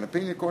the second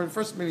opinion. According to the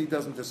first opinion, he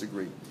doesn't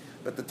disagree.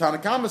 But the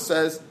Tanakama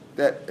says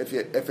that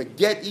if a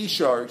get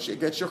Isha or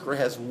get Shechre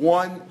has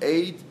one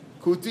aid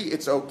kuti,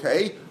 it's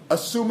okay,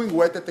 assuming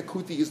that the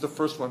kuti is the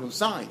first one who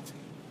signed.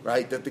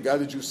 Right? That the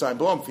other Jew signed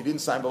below him. If he didn't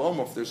sign below him,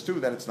 if there's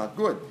two, then it's not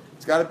good.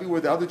 It's got to be where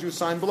the other Jew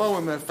signed below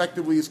him and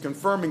effectively is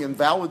confirming and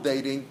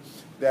validating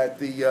that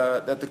the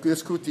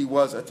this kuti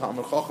was a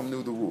Talmud Chacham,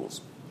 knew the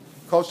rules.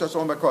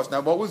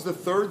 Now, what was the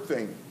third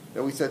thing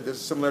that we said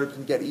there's similar to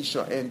get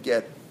Isha and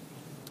get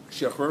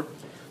Shecher?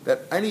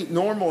 That any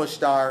normal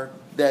ishtar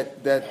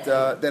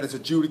that is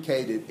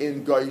adjudicated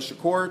in Goyish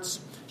courts,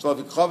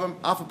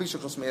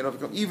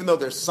 even though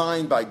they're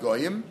signed by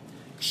Goyim,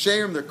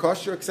 Sherim, they're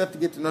kosher, except to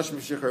get to Nashim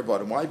Shecher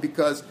Vadim. Why?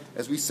 Because,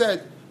 as we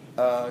said,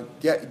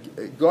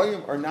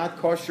 Goyim are not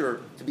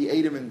kosher to be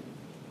Adam in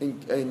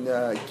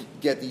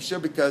get Isha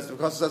because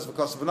it says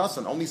because of an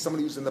asan. Only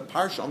somebody who's in the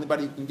parsha,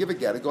 anybody who can give a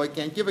get. A Goy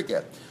can't give a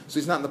get. So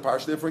he's not in the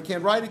parsha, therefore he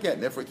can't write a get,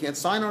 and therefore he can't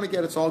sign on a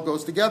get. It all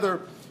goes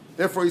together.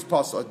 Therefore he's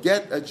possible.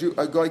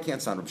 A Goy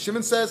can't sign on.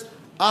 Shimon says,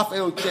 Af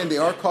El Chen, they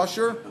are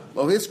kosher.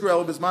 Lo Hiskra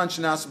El Bizman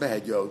Shanas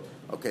Behed Yod.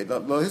 Okay,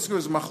 the Hiskra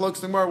is Machlok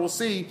Stingmar. We'll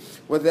see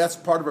whether that's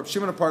part of Reb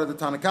Shimon or part of the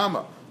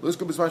Tanakama.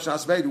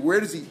 Where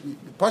does he?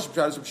 Pashup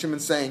Shad is Reb Shimon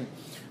saying,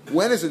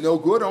 when is it no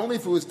good? Only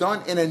if it was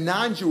done in a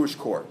non-Jewish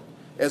court,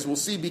 as we'll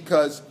see,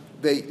 because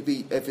if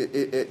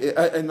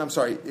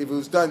it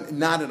was done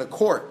not in a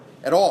court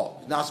at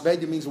all.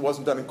 Nasveda means it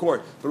wasn't done in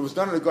court, but it was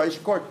done in a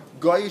Goyish court.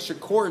 Goyish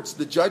courts,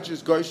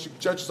 Goyish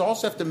judges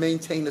also have to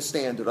maintain a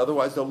standard,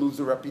 otherwise they'll lose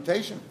their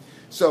reputation.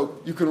 So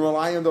you can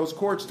rely on those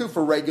courts too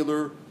for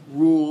regular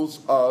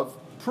rules of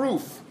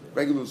proof,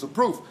 but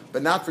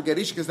not for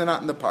Gerish because they're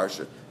not in the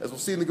Parsha. As we'll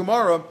see in the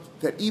Gemara,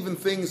 that even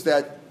things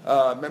that,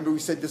 remember we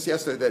said this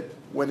yesterday, that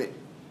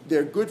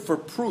they're good for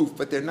proof,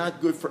 but they're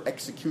not good for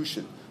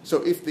execution.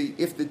 So if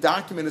the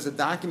document is a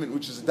document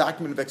which is a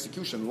document of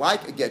execution,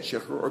 like a get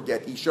shecher or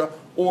get isha,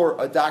 or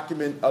a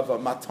document of a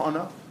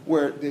matana,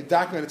 where the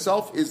document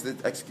itself is the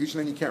execution,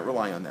 then you can't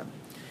rely on them.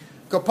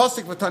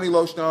 Kapasik Matani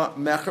Loshna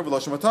Mecher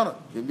V'Loshna Matana.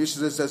 The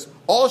Mishnah says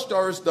all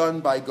stars done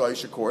by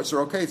Goyish courts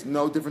are okay. It's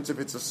no difference if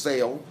it's a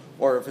sale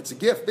or if it's a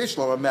gift.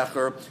 Dishlam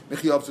Mecher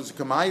Mechiyav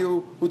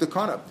Kamayu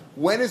Hudakana.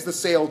 When is the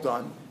sale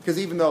done? Because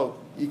even though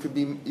you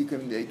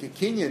can make a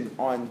kinyan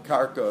on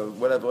karka,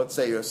 whatever, let's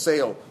say a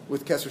sale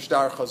with Keser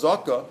Shtar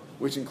Chazaka,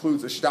 which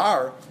includes a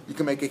shtar, you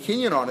can make a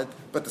kinyan on it,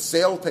 but the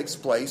sale takes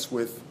place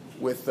with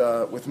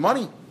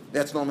money.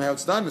 That's normally how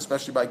it's done,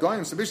 especially by going.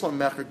 Or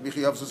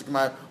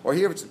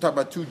here it's talking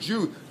about two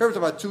Jews. Here it's talking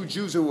about two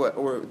Jews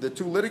or the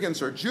two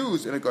litigants are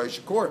Jews in a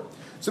Goyish court.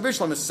 So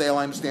Bishlam is sale,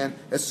 I understand,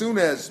 as soon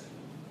as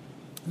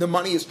the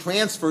money is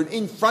transferred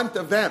in front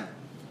of them.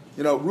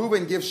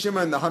 Reuben gives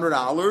Shimon the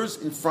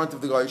 $100 in front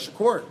of the Goyish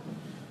court.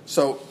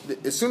 So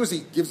as soon as he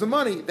gives the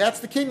money,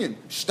 that's the kinyan.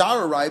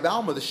 Shtar Rai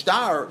Balma, the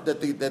shtar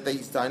that they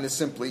sign is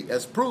simply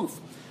as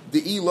proof.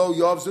 The elo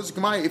yov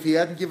zuzkamai. If he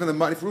hadn't given the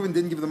money, if Reuben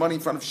didn't give the money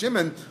in front of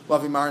Shimon,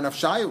 lavimar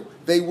nafshayu,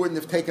 they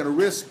wouldn't have taken a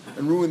risk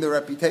and ruined their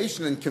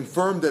reputation and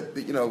confirmed that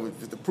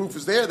if the proof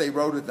is there, they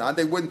wrote it down.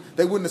 They wouldn't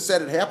have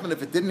said it happened.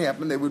 If it didn't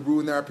happen, they would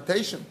ruin their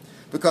reputation.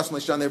 Because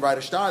Lishan they write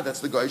a star. That's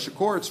the Goyish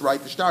courts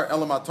write the star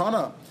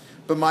elamatana.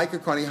 But Micah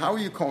Kani, how are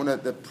you kona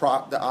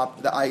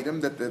the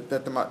item that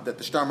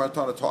the star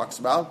matana talks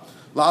about?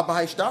 La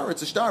b'hai star.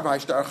 It's a star.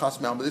 B'hai star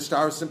chasmel. But this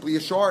star is simply a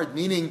shard,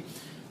 meaning.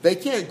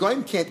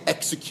 Goyim can't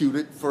execute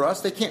it for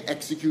us. They can't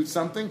execute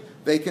something.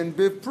 They can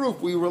give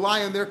proof. We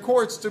rely on their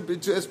courts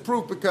as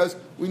proof because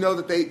we know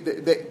that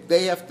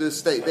they have to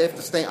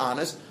stay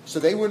honest.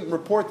 So they wouldn't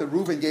report that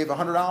Reuben gave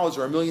 $100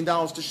 or $1 million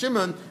to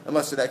Shimon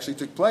unless it actually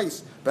took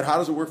place. But how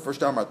does it work for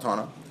Shtar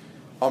Matana?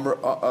 Amr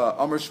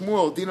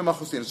Shmuel Dina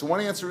Machusadina. So one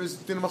answer is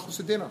Dina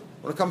Machusadina.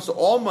 When it comes to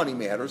all money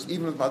matters,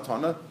 even with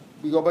Matana,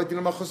 we go by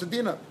Dina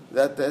Machusadina.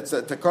 That's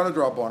a Takana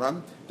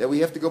Drabanan, that we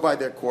have to go by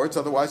their courts,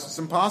 otherwise it's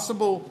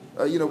impossible.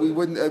 We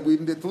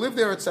wouldn't get to live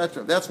there,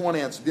 etc. That's one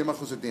answer, Dina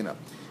Machusadina.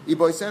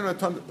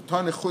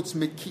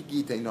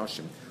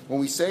 When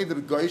we say that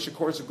the Goyish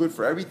courts are good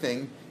for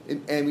everything,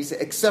 and we say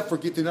except for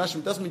Gitin Nashim,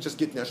 it doesn't mean just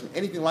Gitin Nashim.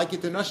 Anything like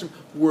Gitin Nashim,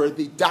 where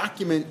the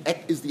document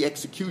is the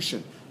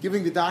execution.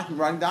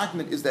 Writing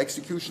document is the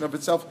execution of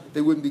itself.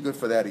 They wouldn't be good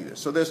for that either.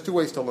 So there's two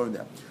ways to learn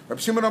that. Reb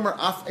Shimon Amar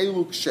Af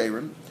Elu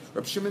Ksherim.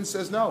 Reb Shimon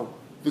says no.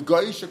 The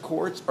Goyish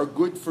courts are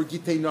good for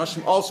Gitei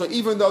Nashim also,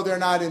 even though they're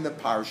not in the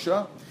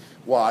Parsha.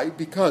 Why?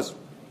 Because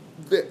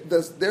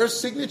their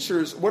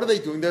signatures, what are they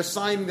doing? They're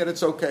signing that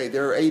it's okay.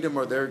 They're Adam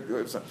or they're...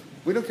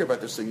 We don't care about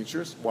their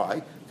signatures.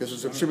 Why? Because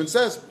as Reb Shimon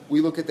says,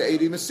 we look at the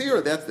Eidim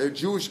Masira. That's their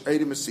Jewish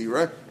Eidim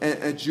Masira,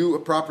 and a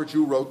proper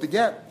Jew wrote the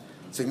get.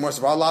 So more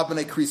of Allah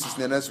b'nei krisis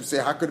nenes. We say,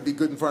 how could it be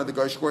good in front of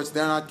the Goyish courts?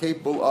 They're not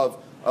capable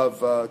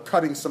of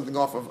cutting something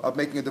off, of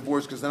making a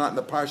divorce, because they're not in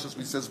the parshas.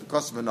 We says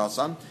because of a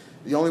nasan.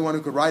 The only one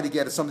who could write a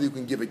get is somebody who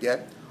can give a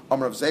get.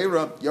 Amar of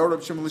Zera,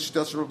 Yorab Shimon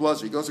Lishtas Reb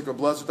Blazer. He goes to Reb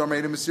Blazer,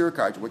 Darmei Masir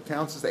Kaj. What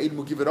counts is the Aiden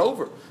will give it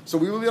over. So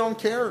we really don't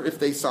care if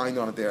they signed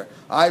on it there.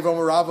 I've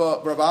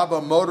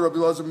Rababa Motor Reb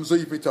Blazer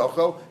Mzuyif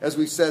Mitocho, as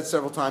we've said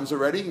several times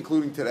already,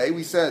 including today.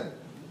 We said,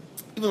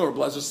 even though Reb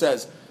Blazer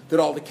says that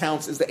all that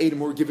counts is the Adam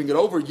who are giving it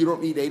over, you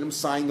don't need Adam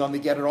signed on the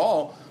get at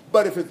all.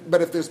 But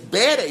if there's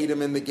bad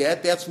Adam in the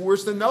get, that's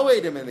worse than no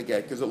Adam in the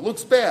get, because it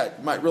looks bad.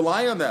 You might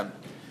rely on them.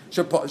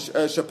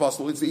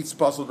 Shaposel, it's each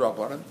puzzle drop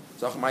on it.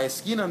 So my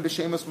eskinan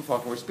b'shemus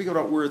mufak. We're speaking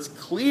about where it's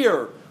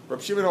clear.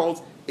 Reb Shimon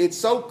holds it's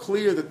so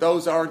clear that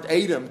those aren't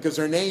Adam because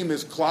their name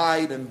is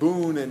Clyde and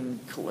Boone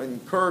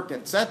and Kirk,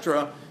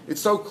 etc.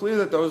 It's so clear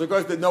that those are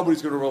guys that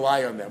nobody's going to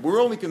rely on them.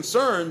 We're only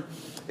concerned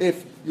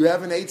if you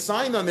have an aid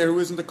signed on there who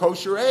isn't a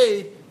kosher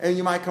aid, and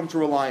you might come to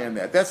rely on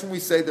that. That's when we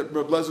say that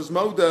Reb Lezer's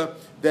moda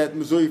that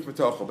mezuyif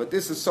metocha. But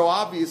this is so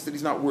obvious that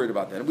he's not worried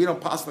about that. And we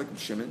don't pass like Reb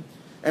Shimon.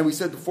 And we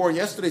said before in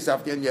yesterday's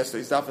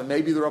daf, and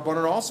maybe the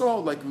Rabbanan also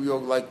hold like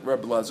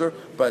Reb Lezer,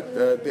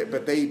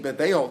 but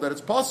they hold that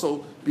it's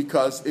possible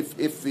because if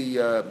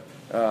the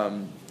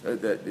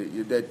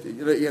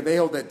they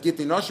hold that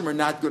Gitin Nashim are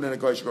not good in a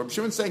Goyish court.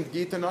 Shimon's saying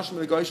Gitin Nashim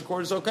in a Goyish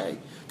court is okay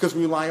because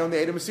we rely on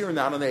the Adam Asir,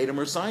 not on the Adam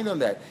or signed on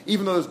that.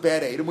 Even though there's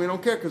bad Adam, we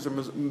don't care because they're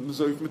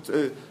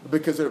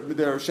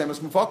Shemus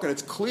Mufak, and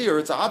it's clear,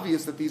 it's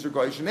obvious that these are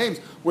Goyish names.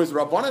 Whereas the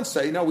Rabbanan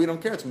say, no, we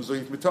don't care. It's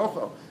Mezuyif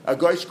Mitocho. A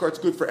Goyish court's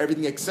good for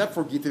everything except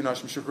for Gitin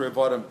Nashim Shukri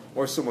Avadim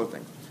or similar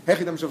thing.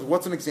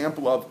 What's an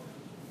example of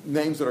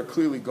names that are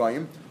clearly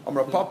Goyim?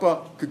 Amra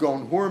Papa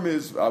Kagon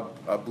Hormiz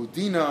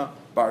Budina.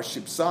 Bar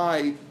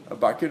Shibsai,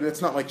 Bar Kidri.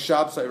 That's not like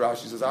Shabsai.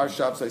 Rashi says our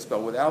Shabsai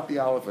spelled without the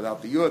Aleph,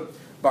 without the Yud.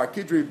 Bar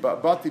Kidri,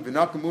 Bati,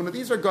 Vinakamuna.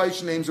 These are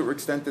Goyish names that were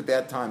extant at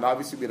that time.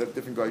 Obviously, we have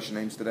different Goyish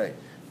names today.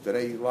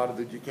 Today, a lot of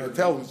you can't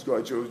tell who's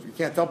Goyish. You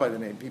can't tell by the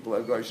name. People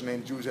have Goyish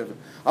names. Jews have.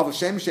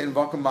 Avashem Shem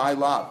Vakam My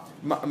La.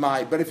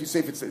 But if you say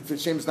if the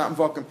Shem is not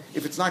Vakam,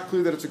 if it's not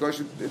clear that it's a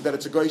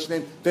Goyish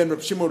name, then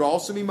Reb Shimon would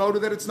also be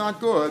moted that it's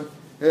not good.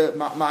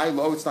 My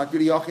lo, it's not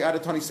good.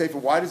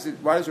 Why does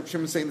Reb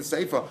Shimon say in the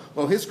Sefer?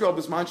 Well, his girl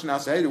is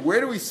manchin. Where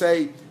do we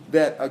say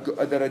that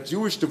a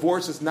Jewish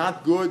divorce is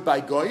not good by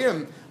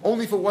goyim?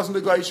 Only if it wasn't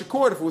a goyish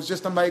court. If it was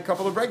just done by a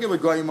couple of regular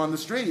goyim on the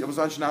street, it was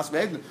on shanas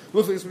me'egdim.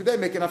 They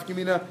make enough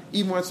gemina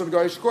even when it's a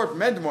goyish court.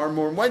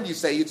 More when do you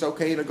say it's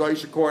okay in a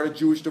goyish court? A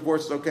Jewish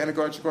divorce is okay in a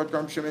goyish court.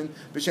 Reb Shimon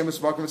b'shemus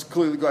vakum. It's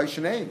clearly goyish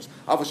names.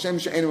 But if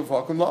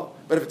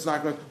it's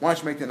not, why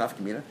don't you make enough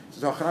gemina?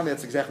 So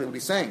that's exactly what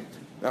he's saying.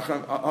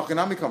 Shimon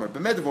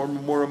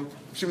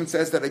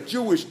says that a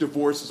Jewish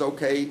divorce is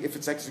okay if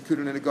it's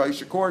executed in a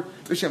Goyish court,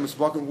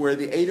 where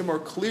the Edom are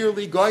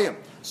clearly Goyim.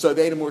 So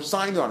the Edom were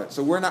signed on it.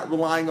 So we're not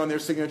relying on their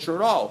signature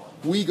at all.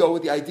 We go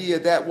with the idea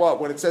that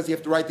when it says you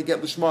have to write the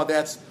get Lishma,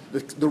 that's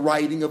the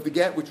writing of the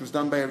get, which was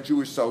done by a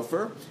Jewish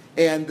sofer,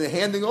 and the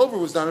handing over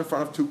was done in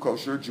front of two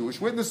kosher Jewish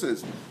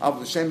witnesses.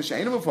 But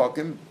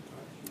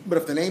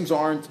if the names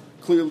aren't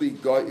clearly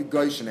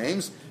goyish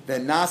names,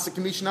 then nasa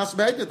kamisha nasa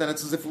behedyo, then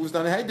it's as if it was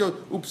done a hedyo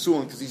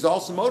upsulin, because he's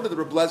also motive the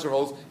Reb Lezer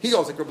holds. He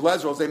holds like Reb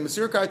Lezer holds they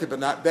masir kaita, but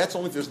not that's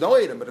only if there's no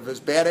edim. But if there's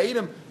bad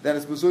edim, then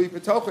it's mezui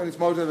petocha and it's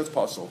motive and it's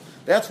puzzle.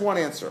 That's one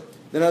answer.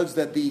 Then notice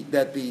that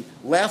the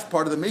last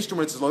part of the Mishnah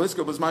when it says lo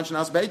hisko b'zman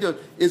shenas behedyo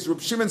is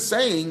Reb Shimon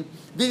saying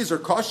these are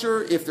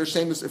kosher if they're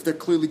shameless, if they're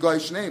clearly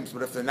goyish names,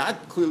 but if they're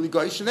not clearly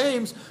goyish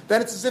names,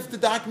 then it's as if the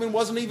document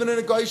wasn't even in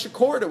a goyish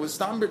accord. It was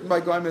stam written by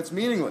goyim. It's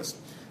meaningless.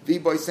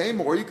 By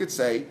same, or you could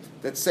say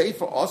that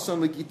seifa also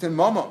in גיטין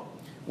mama.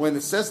 When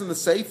it says in the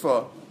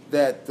seifa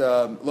that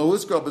lo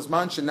hisko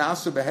b'zman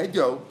shenasu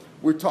behedyo,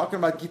 we're talking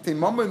about גיטין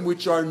mama,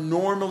 which are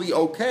normally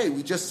okay.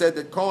 We just said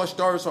that kol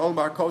hashtaros all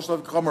bar kol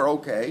shalav kacham are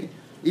okay,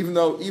 even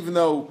though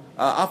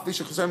af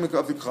visha chesem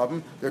of the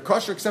kachavim they're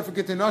kosher except for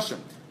גיטין nashim.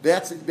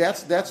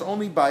 That's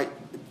only by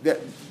that.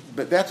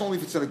 But that's only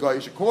if it's in a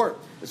goyish accord.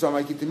 So I'm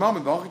like גיטין mama,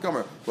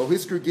 v'achikamer lo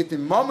hisker גיטין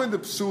mama the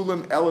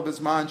psulim ela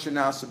b'zman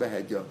shenasu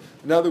behedyo.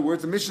 In other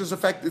words, the Mishnah's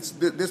effect.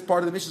 This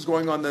part of the Mishnah is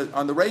going on the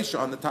Reisha,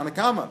 on the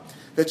Tanakama,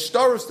 that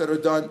shtaros that are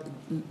done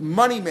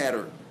money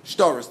matter.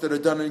 Shtaros that are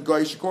done in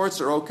goyish courts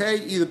are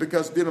okay, either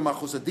because dina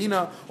machus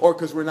adina or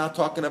because we're not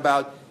talking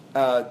about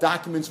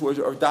documents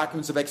or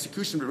documents of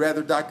execution, but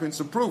rather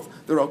documents of proof.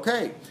 They're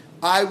okay.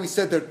 We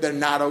said that they're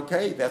not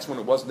okay. That's when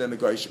it wasn't in the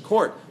goyish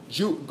court.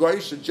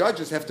 Goyish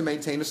judges have to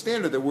maintain a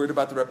standard. They're worried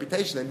about the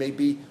reputation. They may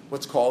be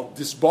what's called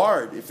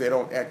disbarred if they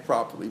don't act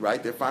properly,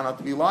 right? They're found out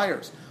to be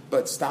liars.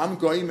 But stam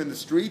goyim in the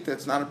street,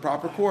 that's not a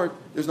proper court,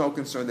 there's no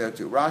concern there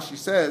too. Rashi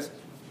says,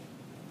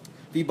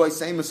 in other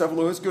words,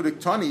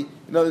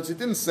 it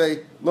didn't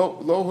say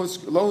lo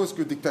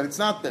husku diktani. It's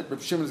not that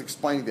Reb Shimon is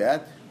explaining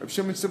that. Reb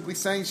Shimon is simply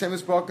saying Shem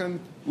is broken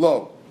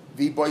lo.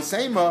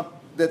 V'boisema,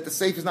 that the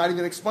safe is not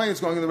even explained. It's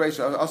going in the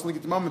ratio. I also look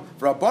at the moment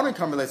for Rabbanan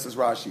Kamalei says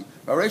Rashi.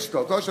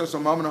 Ratio kosher so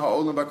moment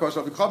ha'olim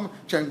b'kosher v'chom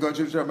chen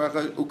gojer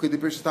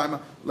ukedibrish time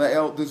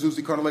le'el the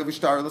zuzi kornelev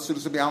shtar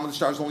l'sudus b'yam the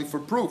star is only for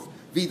proof.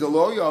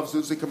 V'daloya of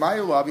zuzi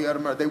kamayu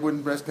lavi they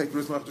wouldn't take the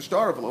risk left the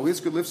star. V'lo his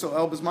could live so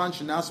el b'zman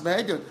shenas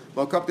behedyon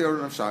lo cup the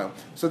order of shayil.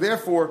 So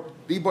therefore,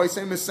 the boy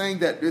Sam is saying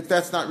that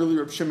that's not really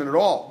Reb Shimon at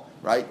all.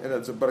 Right,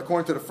 but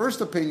according to the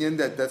first opinion,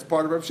 that's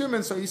part of Reb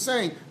Shimon. So he's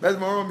saying, so the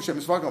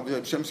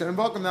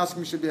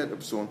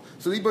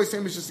Ibn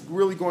Sam is just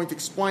really going to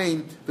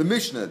explain the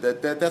Mishnah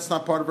that's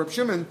not part of Reb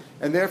Shimon,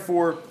 and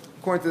therefore,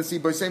 according to the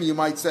Ibn Sam, you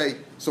might say,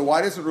 so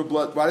why doesn't Reb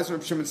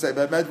Shimon say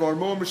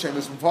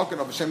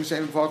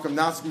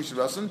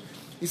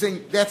he's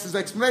saying that's his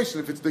explanation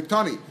if it's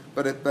diktani,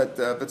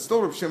 but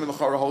still Reb Shimon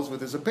L'chara holds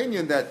with his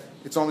opinion that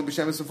it's only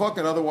b'shemes v'fok,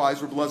 and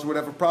otherwise Reb Lezer would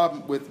have a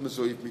problem with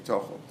mezuyif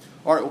mitocho.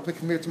 All right, we'll pick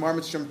him here tomorrow.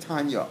 Mitzvah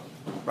Tanya,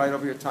 right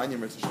over here, Tanya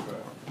Mitzvah.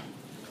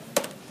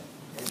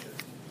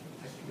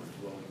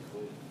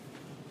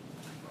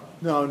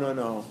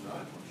 No.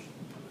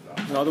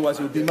 Otherwise,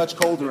 it would be much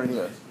colder in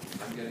here.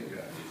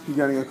 You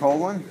getting a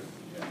cold one?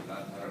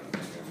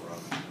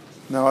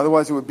 No,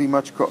 otherwise it would be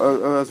much.